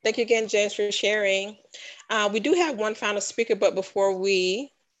apply. Thank you again, James, for sharing. We do have one final speaker, but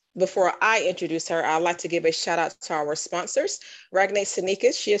before I introduce her, I'd like to give a shout out to our sponsors. Ragnate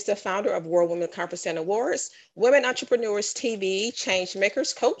Sanikas, she is the founder of World Women Conference and Awards, Women Entrepreneurs TV, Change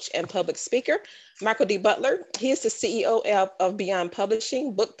Makers Coach, and Public Speaker. Michael D. Butler, he is the CEO of Beyond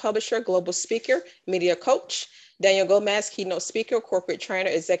Publishing, book publisher, global speaker, media coach. Daniel Gomez, keynote speaker, corporate trainer,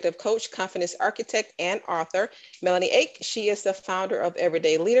 executive coach, confidence architect, and author. Melanie Ake, she is the founder of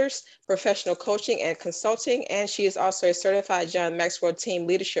Everyday Leaders, professional coaching and consulting, and she is also a certified John Maxwell team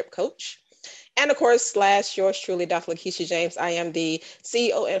leadership coach. And of course, yours truly, Dr. Lakeisha James. I am the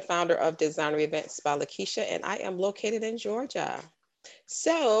CEO and founder of Designer Events by Lakeisha, and I am located in Georgia.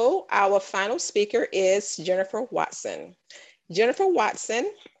 So our final speaker is Jennifer Watson. Jennifer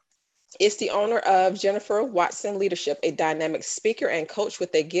Watson is the owner of Jennifer Watson Leadership, a dynamic speaker and coach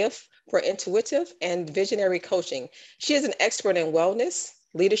with a gift for intuitive and visionary coaching. She is an expert in wellness,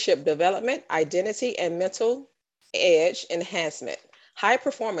 leadership development, identity, and mental edge enhancement, high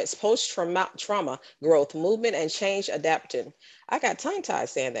performance, post-trauma growth, movement, and change adaptation. I got tongue-tied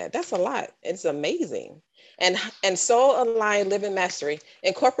saying that. That's a lot. It's amazing. And soul-aligned living mastery,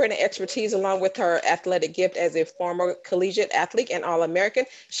 incorporating expertise along with her athletic gift as a former collegiate athlete and All-American.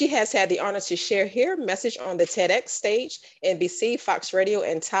 She has had the honor to share her message on the TEDx stage, NBC, Fox Radio,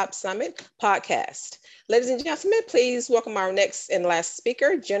 and Top Summit podcast. Ladies and gentlemen, please welcome our next and last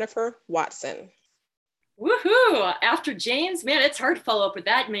speaker, Jennifer Watson. Woohoo! After James, man, it's hard to follow up with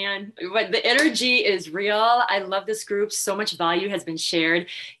that, man. But the energy is real. I love this group. So much value has been shared.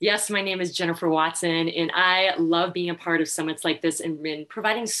 Yes, my name is Jennifer Watson, and I love being a part of summits like this and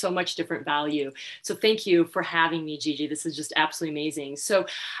providing so much different value. So thank you for having me, Gigi. This is just absolutely amazing. So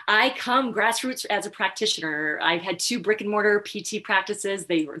I come grassroots as a practitioner. I've had 2 brick and mortar PT practices.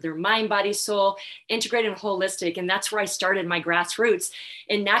 They're mind, body, soul, integrated and holistic. And that's where I started my grassroots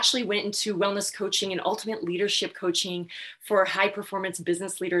and naturally went into wellness coaching and ultimate leadership coaching for high performance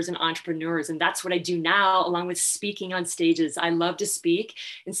business leaders and entrepreneurs. And that's what I do now, along with speaking on stages. I love to speak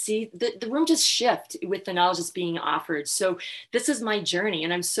and see the room just shift with the knowledge that's being offered. So this is my journey.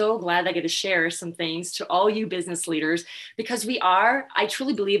 And I'm so glad I get to share some things to all you business leaders, because I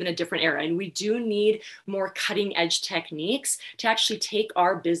truly believe in a different era. And we do need more cutting edge techniques to actually take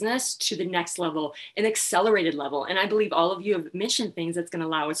our business to the next level, an accelerated level. And I believe all of you have mentioned things that's going to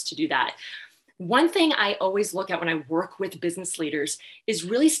allow us to do that. One thing I always look at when I work with business leaders is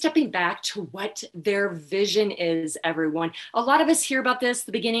really stepping back to what their vision is, everyone. A lot of us hear about this at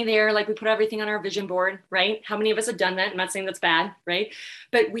the beginning there, like we put everything on our vision board, right? How many of us have done that? I'm not saying that's bad, right?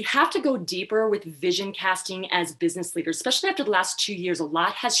 But we have to go deeper with vision casting as business leaders, especially after the last 2 years. A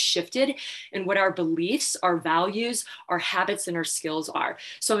lot has shifted in what our beliefs, our values, our habits, and our skills are.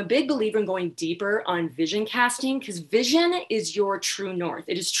 So I'm a big believer in going deeper on vision casting, because vision is your true north.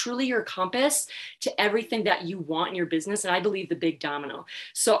 It is truly your compass to everything that you want in your business. And I believe the big domino.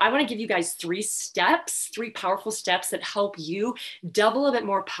 So I want to give you guys 3 steps, 3 powerful steps that help you double a bit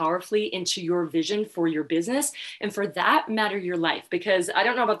more powerfully into your vision for your business. And for that matter, your life, because I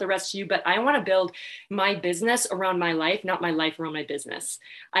don't know about the rest of you, but I want to build my business around my life, not my life around my business.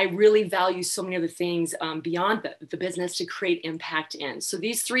 I really value so many other things beyond the business to create impact in. So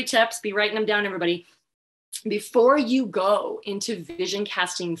these 3 tips, be writing them down, everybody. Before you go into vision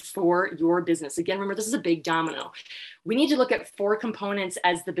casting for your business, again, remember, this is a big domino. We need to look at 4 components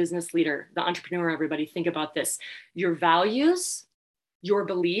as the business leader, the entrepreneur, everybody. Think about this: your values, your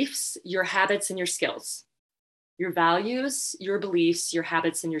beliefs, your habits, and your skills. Your values, your beliefs, your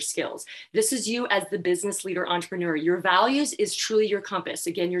habits, and your skills. This is you as the business leader entrepreneur. Your values is truly your compass.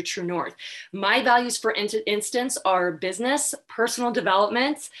 Again, your true north. My values, for instance, are business, personal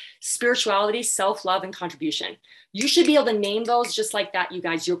development, spirituality, self-love, and contribution. You should be able to name those just like that, you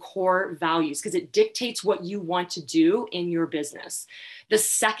guys, your core values, because it dictates what you want to do in your business. The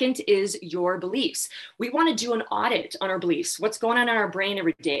second is your beliefs. We want to do an audit on our beliefs. What's going on in our brain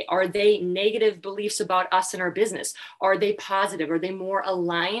every day? Are they negative beliefs about us and our business? Are they positive? Are they more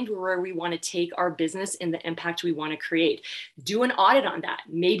aligned where we want to take our business and the impact we want to create? Do an audit on that.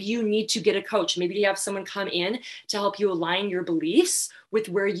 Maybe you need to get a coach. Maybe you have someone come in to help you align your beliefs with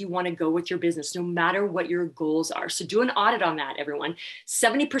where you want to go with your business, no matter what your goals are. So do an audit on that, everyone.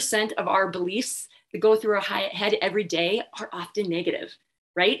 70% of our beliefs that go through our head every day are often negative,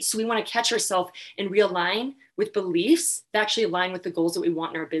 right? So we want to catch ourselves and realign with beliefs that actually align with the goals that we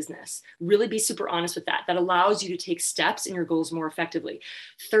want in our business. Really be super honest with that. That allows you to take steps in your goals more effectively.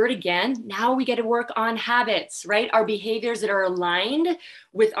 Third, again, now we get to work on habits, right? Our behaviors that are aligned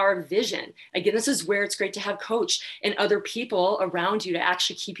with our vision. Again, this is where it's great to have coach and other people around you to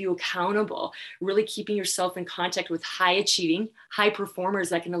actually keep you accountable, really keeping yourself in contact with high achieving, high performers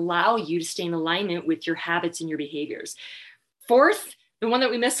that can allow you to stay in alignment with your habits and your behaviors. Fourth, the one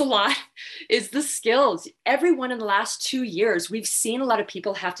that we miss a lot is the skills. Everyone in the last 2 years, we've seen a lot of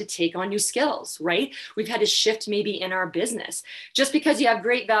people have to take on new skills, right? We've had to shift maybe in our business. Just because you have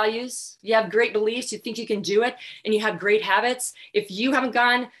great values, you have great beliefs, you think you can do it, and you have great habits, if you haven't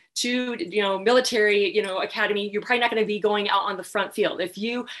gone to military academy, you're probably not going to be going out on the front field. If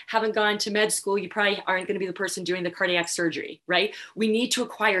you haven't gone to med school, you probably aren't going to be the person doing the cardiac surgery, right? We need to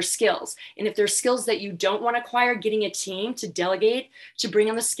acquire skills. And if there's skills that you don't want to acquire, getting a team to delegate, to bring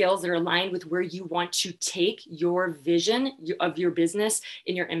on the skills that are aligned with where you want to take your vision of your business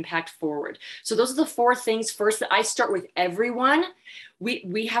and your impact forward. So those are the 4 things first that I start with everyone.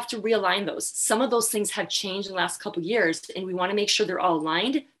 We have to realign those. Some of those things have changed in the last couple of years, and we want to make sure they're all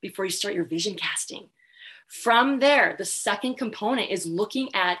aligned before you start your vision casting. From there, the second component is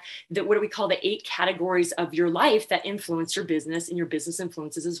looking at what we call the 8 categories of your life that influence your business, and your business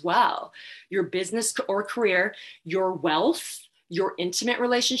influences as well. Your business or career, your wealth, your intimate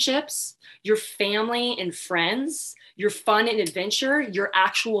relationships, your family and friends, your fun and adventure, your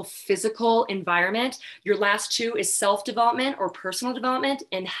actual physical environment. Your last 2 is self-development or personal development,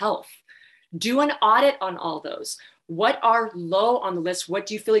 and health. Do an audit on all those. What are low on the list? What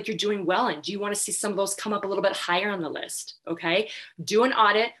do you feel like you're doing well in? Do you want to see some of those come up a little bit higher on the list? Okay. Do an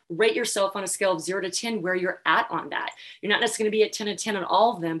audit, rate yourself on a scale of 0 to 10 where you're at on that. You're not necessarily going to be at 10 to 10 on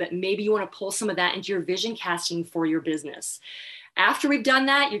all of them, but maybe you want to pull some of that into your vision casting for your business. After we've done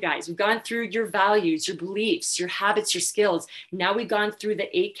that, you guys, we've gone through your values, your beliefs, your habits, your skills. Now we've gone through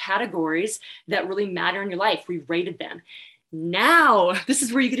the 8 categories that really matter in your life. We've rated them. Now, this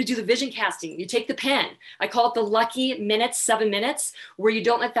is where you're going to do the vision casting. You take the pen. I call it the lucky minutes, 7 minutes, where you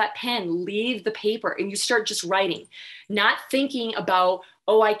don't let that pen leave the paper and you start just writing, not thinking about,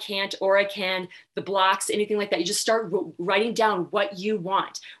 oh, I can't, or I can, the blocks, anything like that. You just start writing down what you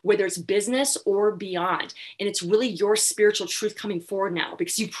want, whether it's business or beyond. And it's really your spiritual truth coming forward now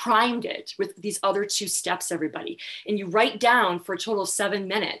because you primed it with these other 2 steps, everybody. And you write down for a total of 7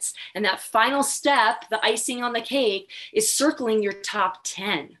 minutes. And that final step, the icing on the cake, is circling your top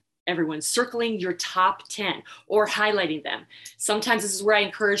 10. Everyone, circling your top 10 or highlighting them. Sometimes this is where I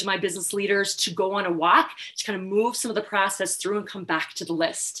encourage my business leaders to go on a walk to kind of move some of the process through and come back to the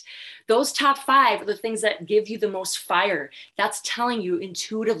list. Those top 5 are the things that give you the most fire. That's telling you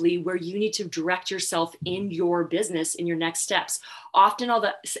intuitively where you need to direct yourself in your business in your next steps. Often all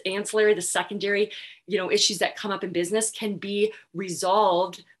the ancillary, the secondary, issues that come up in business can be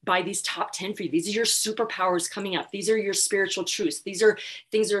resolved by these top 10 for you. These are your superpowers coming up. These are your spiritual truths. These are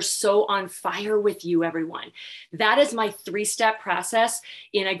things that are so on fire with you, everyone. That is my 3-step process.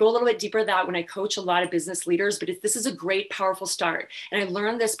 And I go a little bit deeper than that when I coach a lot of business leaders, but this is a great, powerful start. And I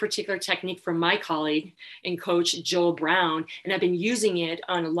learned this particular technique from my colleague and coach, Joel Brown, and I've been using it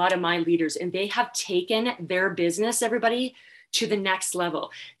on a lot of my leaders, and they have taken their business, everybody, to the next level.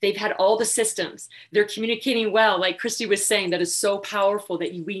 They've had all the systems. They're communicating well. Like Christy was saying, that is so powerful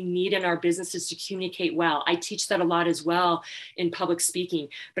that we need in our businesses to communicate well. I teach that a lot as well in public speaking,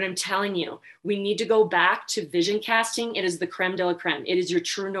 but I'm telling you, we need to go back to vision casting. It is the creme de la creme. It is your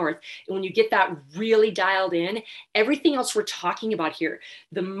true north. And when you get that really dialed in, everything else we're talking about here,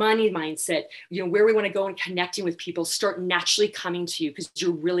 the money mindset, where we want to go and connecting with people, start naturally coming to you because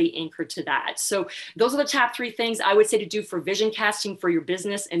you're really anchored to that. So those are the top 3 things I would say to do for vision casting for your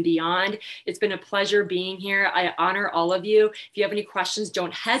business and beyond. It's been a pleasure being here. I honor all of you. If you have any questions,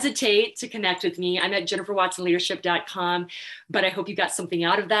 don't hesitate to connect with me. I'm at jenniferwatsonleadership.com, but I hope you got something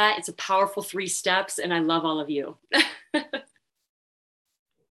out of that. It's a powerful 3 steps, and I love all of you.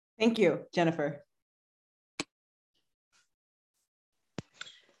 Thank you, Jennifer.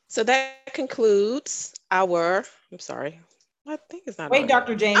 So that concludes our, I'm sorry, I think it's not. Wait,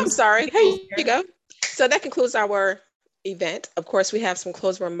 Dr. James. I'm sorry. Hey, here you go. So that concludes our event. Of course, we have some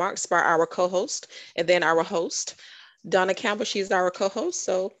closing remarks by our co-host and then our host, Donna Campbell. She's our co-host,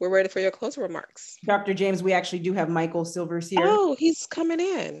 so we're ready for your closing remarks. Dr. James, we actually do have Michael Silvers here. Oh, he's coming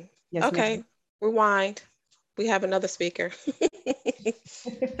in. Yes, okay, ma'am. Rewind. We have another speaker.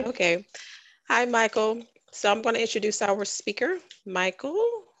 Okay. Hi, Michael. So I'm going to introduce our speaker,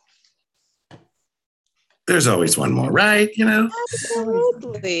 Michael. There's always one more, right?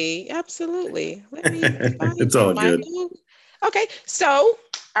 Absolutely. Let me it's all Michael. good. Okay, so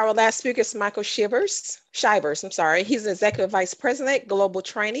our last speaker is Michael Shivers. I'm sorry. He's an Executive Vice President, Global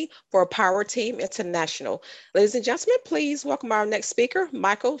Training for Power Team International. Ladies and gentlemen, please welcome our next speaker,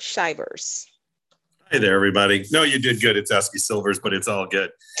 Michael Shivers. Hey there, everybody. No, you did good. It's Esky Silvers, but it's all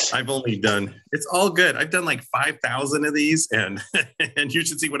good. It's all good. I've done like 5,000 of these, and and you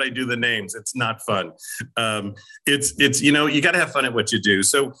should see when I do the names. It's not fun. It's you got to have fun at what you do.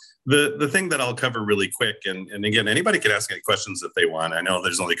 So the thing that I'll cover really quick, and again, anybody can ask any questions if they want. I know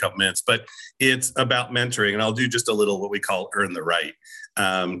there's only a couple minutes, but it's about mentoring, and I'll do just a little what we call earn the right.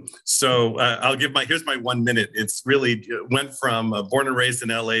 I'll give here's my 1 minute. It's really went from born and raised in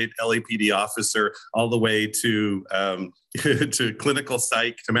LA, LAPD officer, all the way to to clinical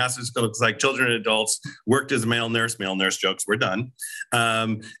psych, to master's clinical psych, children and adults, worked as a male nurse jokes, we're done.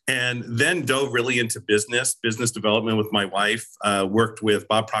 And then dove really into business development with my wife, worked with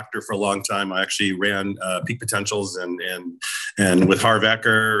Bob Proctor for a long time. I actually ran Peak Potentials and with Harv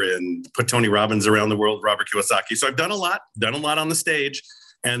Eker and put Tony Robbins around the world, Robert Kiyosaki. So I've done a lot on the stage.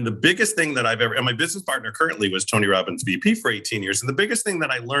 And the biggest thing that and my business partner currently was Tony Robbins VP for 18 years. And the biggest thing that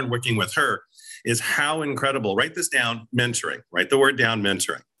I learned working with her is how incredible, write this down, mentoring, write the word down,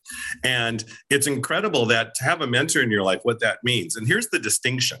 mentoring. And it's incredible that to have a mentor in your life, what that means. And here's the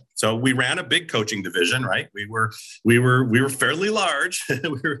distinction. So we ran a big coaching division, right? We were fairly large.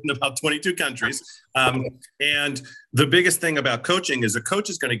 We were in about 22 countries. And the biggest thing about coaching is a coach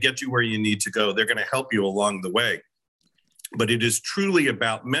is going to get you where you need to go. They're going to help you along the way. But it is truly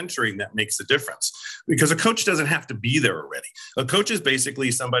about mentoring that makes a difference, because a coach doesn't have to be there already. A coach is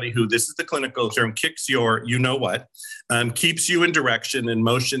basically somebody who, this is the clinical term, kicks your you-know-what, keeps you in direction and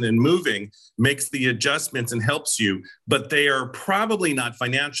motion and moving, makes the adjustments and helps you, but they are probably not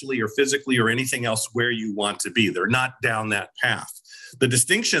financially or physically or anything else where you want to be. They're not down that path. The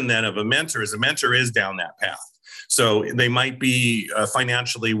distinction then of a mentor is down that path. So they might be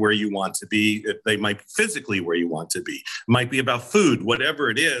financially where you want to be. They might be physically where you want to be. It might be about food, whatever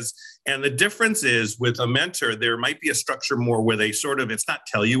it is. And the difference is with a mentor, there might be a structure more where they it's not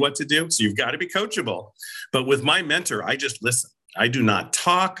tell you what to do. So you've got to be coachable. But with my mentor, I just listen. I do not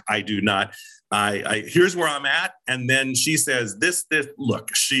talk. I do not. Here's where I'm at. And then she says,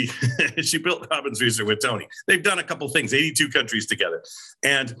 look, she built Robbins Research with Tony. They've done a couple of things, 82 countries together.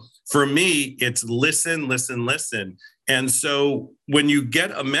 And for me, it's listen. And so when you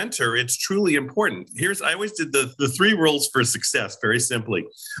get a mentor, it's truly important. I always did the 3 rules for success, very simply,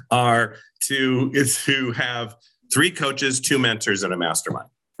 are to have 3 coaches, 2 mentors, and a mastermind.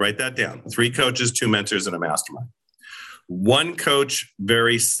 Write that down. 3 coaches, 2 mentors, and a mastermind. 1 coach,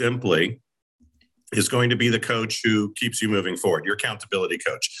 very simply, is going to be the coach who keeps you moving forward, your accountability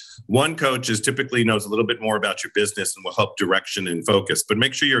coach. 1 coach typically knows a little bit more about your business and will help direction and focus, but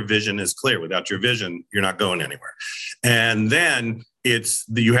make sure your vision is clear. Without your vision, you're not going anywhere. And then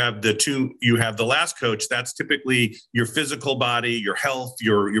you have the last coach. That's typically your physical body, your health,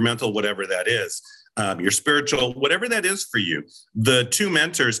 your mental, whatever that is. your spiritual, whatever that is for you. The two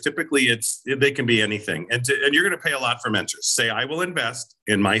mentors, typically they can be anything. And you're going to pay a lot for mentors. Say, I will invest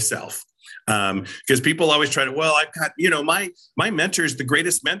in myself. Because people always try to, well, I've got, my mentor is the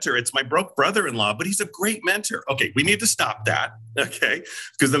greatest mentor. It's my broke brother-in-law, but he's a great mentor. Okay, we need to stop that. Okay,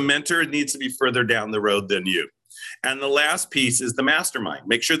 because the mentor needs to be further down the road than you. And the last piece is the mastermind.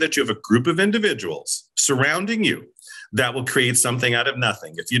 Make sure that you have a group of individuals surrounding you that will create something out of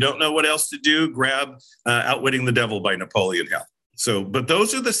nothing. If you don't know what else to do, grab Outwitting the Devil by Napoleon Hill. But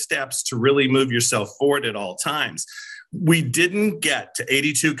those are the steps to really move yourself forward at all times. We didn't get to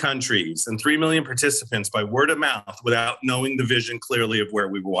 82 countries and 3 million participants by word of mouth without knowing the vision clearly of where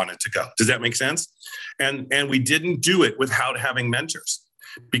we wanted to go. Does that make sense? And we didn't do it without having mentors.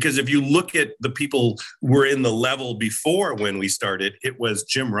 Because if you look at the people who were in the level before when we started, it was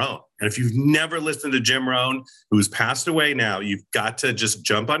Jim Rohn. And if you've never listened to Jim Rohn, who's passed away now, you've got to just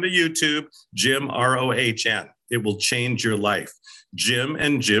jump onto YouTube, Jim, R-O-H-N. It will change your life. Jim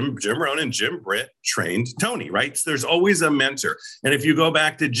Rohn and Jim Britt trained Tony, right? So there's always a mentor. And if you go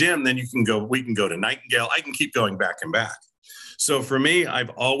back to Jim, then we can go to Nightingale. I can keep going back and back. So for me,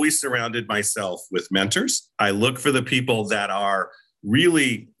 I've always surrounded myself with mentors. I look for the people that are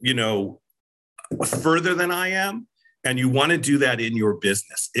really, further than I am. And you want to do that in your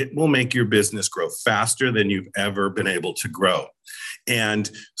business. It will make your business grow faster than you've ever been able to grow. And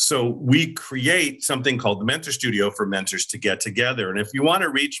so we create something called the Mentor Studio for mentors to get together. And if you want to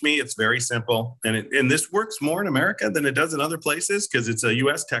reach me, it's very simple. And this works more in America than it does in other places because it's a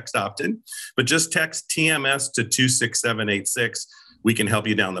US text opt-in. But just text TMS to 26786. We can help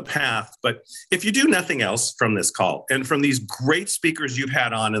you down the path. But if you do nothing else from this call and from these great speakers you've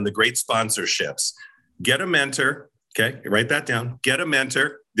had on and the great sponsorships, get a mentor. Okay, write that down. Get a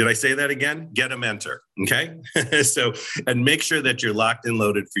mentor. Did I say that again? Get a mentor. Okay. And make sure that you're locked and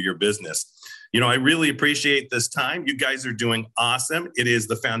loaded for your business. I really appreciate this time. You guys are doing awesome. It is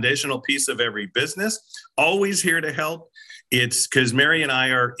the foundational piece of every business. Always here to help. It's because Mary and I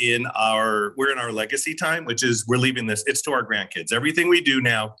are we're in our legacy time, which is we're leaving this. It's to our grandkids. Everything we do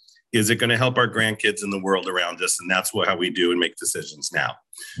now, is it going to help our grandkids and the world around us? And that's how we do and make decisions now.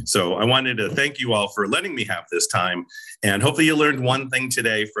 So I wanted to thank you all for letting me have this time. And hopefully you learned one thing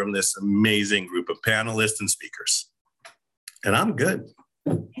today from this amazing group of panelists and speakers. And I'm good.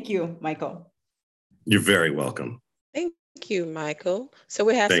 Thank you, Michael. You're very welcome. Thank you, Michael. So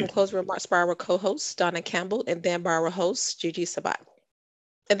we have some closing remarks by our co-hosts, Donna Campbell, and then by our host, Gigi Sabat.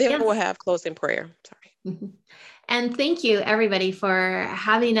 And then we'll have closing prayer. Sorry. And thank you, everybody, for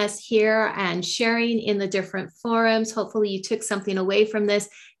having us here and sharing in the different forums. Hopefully you took something away from this.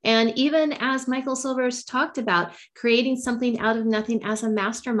 And even as Michael Silvers talked about, creating something out of nothing as a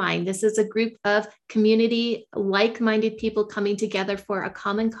mastermind. This is a group of community, like-minded people coming together for a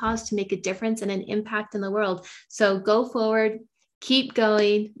common cause to make a difference and an impact in the world. So go forward, keep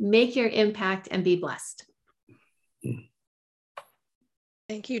going, make your impact, and be blessed.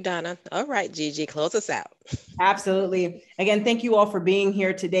 Thank you, Donna. All right, Gigi, close us out. Absolutely. Again, thank you all for being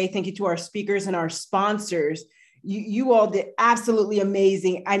here today. Thank you to our speakers and our sponsors. You all did absolutely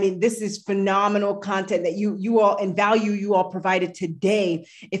amazing. I mean, this is phenomenal content that you all and value you all provided today.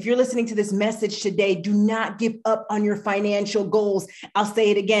 If you're listening to this message today, do not give up on your financial goals. I'll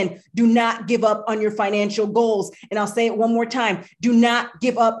say it again. Do not give up on your financial goals. And I'll say it one more time. Do not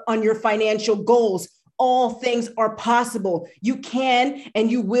give up on your financial goals. All things are possible. You can and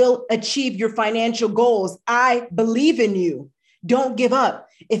you will achieve your financial goals. I believe in you. Don't give up.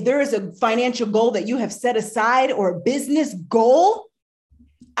 If there is a financial goal that you have set aside or a business goal,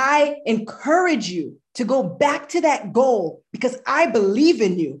 I encourage you to go back to that goal because I believe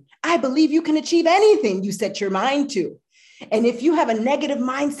in you. I believe you can achieve anything you set your mind to. And if you have a negative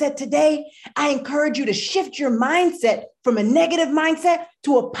mindset today, I encourage you to shift your mindset from a negative mindset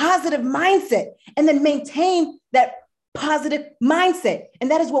to a positive mindset and then maintain that positive mindset. And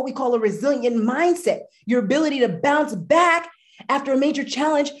that is what we call a resilient mindset. Your ability to bounce back after a major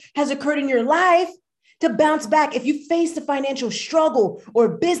challenge has occurred in your life, to bounce back. If you face a financial struggle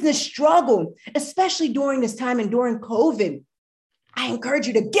or business struggle, especially during this time and during COVID, I encourage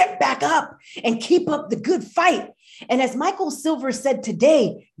you to get back up and keep up the good fight. And as Michael Silver said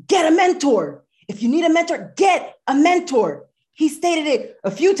today, get a mentor. If you need a mentor, get a mentor. He stated it a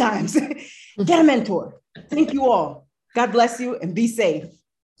few times. Get a mentor. Thank you all. God bless you and be safe.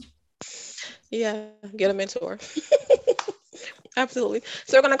 Yeah, get a mentor. Absolutely.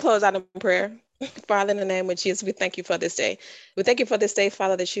 So we're going to close out in prayer. Father, in the name of Jesus, we thank you for this day. We thank you for this day,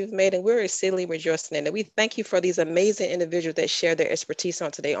 Father, that you've made, and we're exceedingly rejoicing in it. We thank you for these amazing individuals that share their expertise on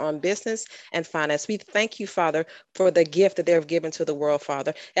today on business and finance. We thank you, Father, for the gift that they've given to the world,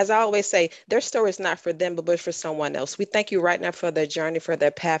 Father. As I always say, their story is not for them, but for someone else. We thank you right now for their journey, for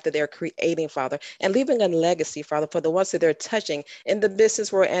their path that they're creating, Father, and leaving a legacy, Father, for the ones that they're touching in the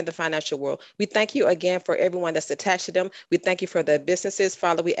business world and the financial world. We thank you again for everyone that's attached to them. We thank you for their businesses,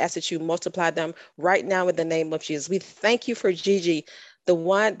 Father. We ask that you multiply them right now in the name of Jesus. We thank you for Gigi, the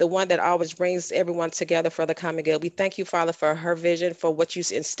one that always brings everyone together for the common good. We thank you, Father, for her vision, for what you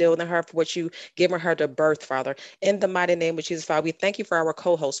instilled in her, for what you given her to birth, Father. In the mighty name of Jesus, Father, we thank you for our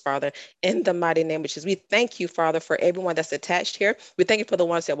co-host, Father. In the mighty name of Jesus, we thank you, Father, for everyone that's attached here. We thank you for the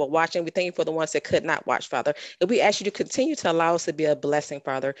ones that were watching. We thank you for the ones that could not watch, Father. And we ask you to continue to allow us to be a blessing,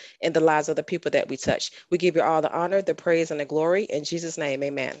 Father, in the lives of the people that we touch. We give you all the honor, the praise, and the glory. In Jesus' name,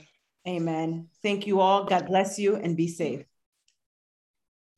 amen. Amen. Thank you all. God bless you and be safe.